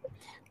morning?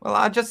 Well,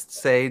 I just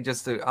say,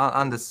 just to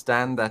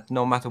understand that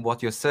no matter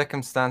what your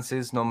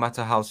circumstances, no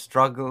matter how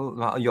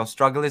your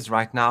struggle is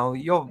right now,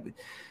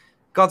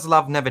 God's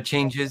love never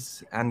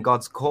changes, and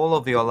God's call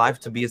of your life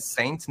to be a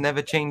saint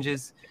never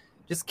changes.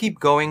 Just keep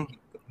going,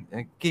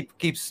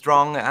 keep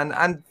strong,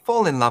 and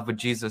fall in love with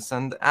Jesus.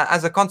 And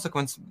as a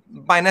consequence,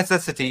 by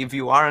necessity, if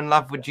you are in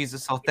love with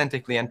Jesus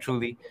authentically and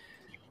truly,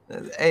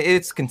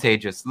 it's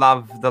contagious.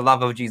 The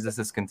love of Jesus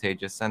is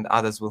contagious, and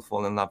others will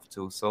fall in love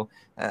too. So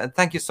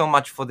thank you so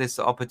much for this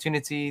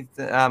opportunity.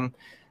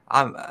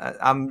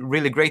 I'm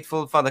really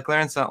grateful, Father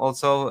Clarence.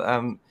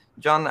 Also,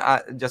 John,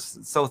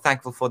 just so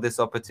thankful for this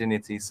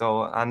opportunity.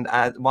 So, and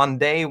one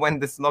day when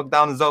this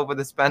lockdown is over,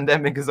 this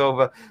pandemic is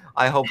over,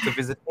 I hope to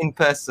visit in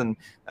person,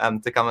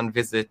 to come and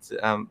visit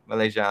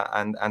Malaysia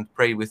and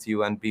pray with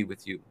you and be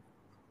with you.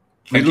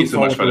 Thank you so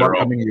much, Father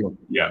Rob.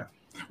 Yeah.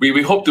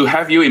 We hope to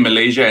have you in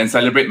Malaysia and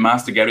celebrate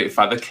Mass together with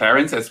Father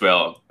Clarence as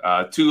well.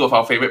 Two of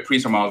our favorite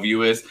priests from our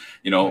viewers,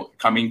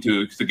 coming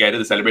together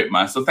to celebrate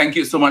Mass. So thank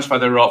you so much,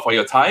 Father Rob, for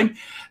your time.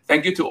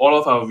 Thank you to all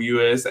of our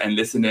viewers and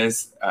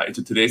listeners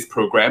to today's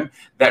program.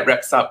 That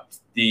wraps up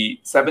the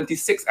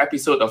 76th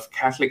episode of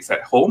Catholics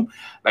at Home.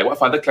 Like what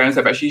Father Clarence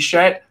have actually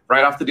shared,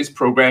 right after this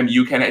program,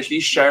 you can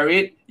actually share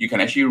it. You can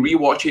actually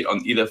rewatch it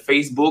on either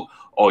Facebook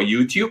or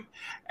YouTube.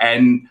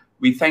 And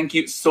we thank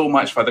you so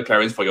much, Father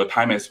Clarence, for your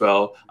time as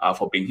well,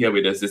 for being here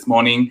with us this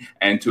morning.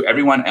 And to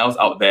everyone else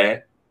out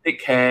there, take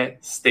care,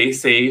 stay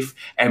safe,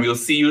 and we'll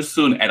see you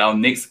soon at our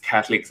next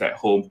Catholics at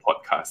Home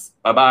podcast.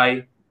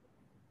 Bye-bye.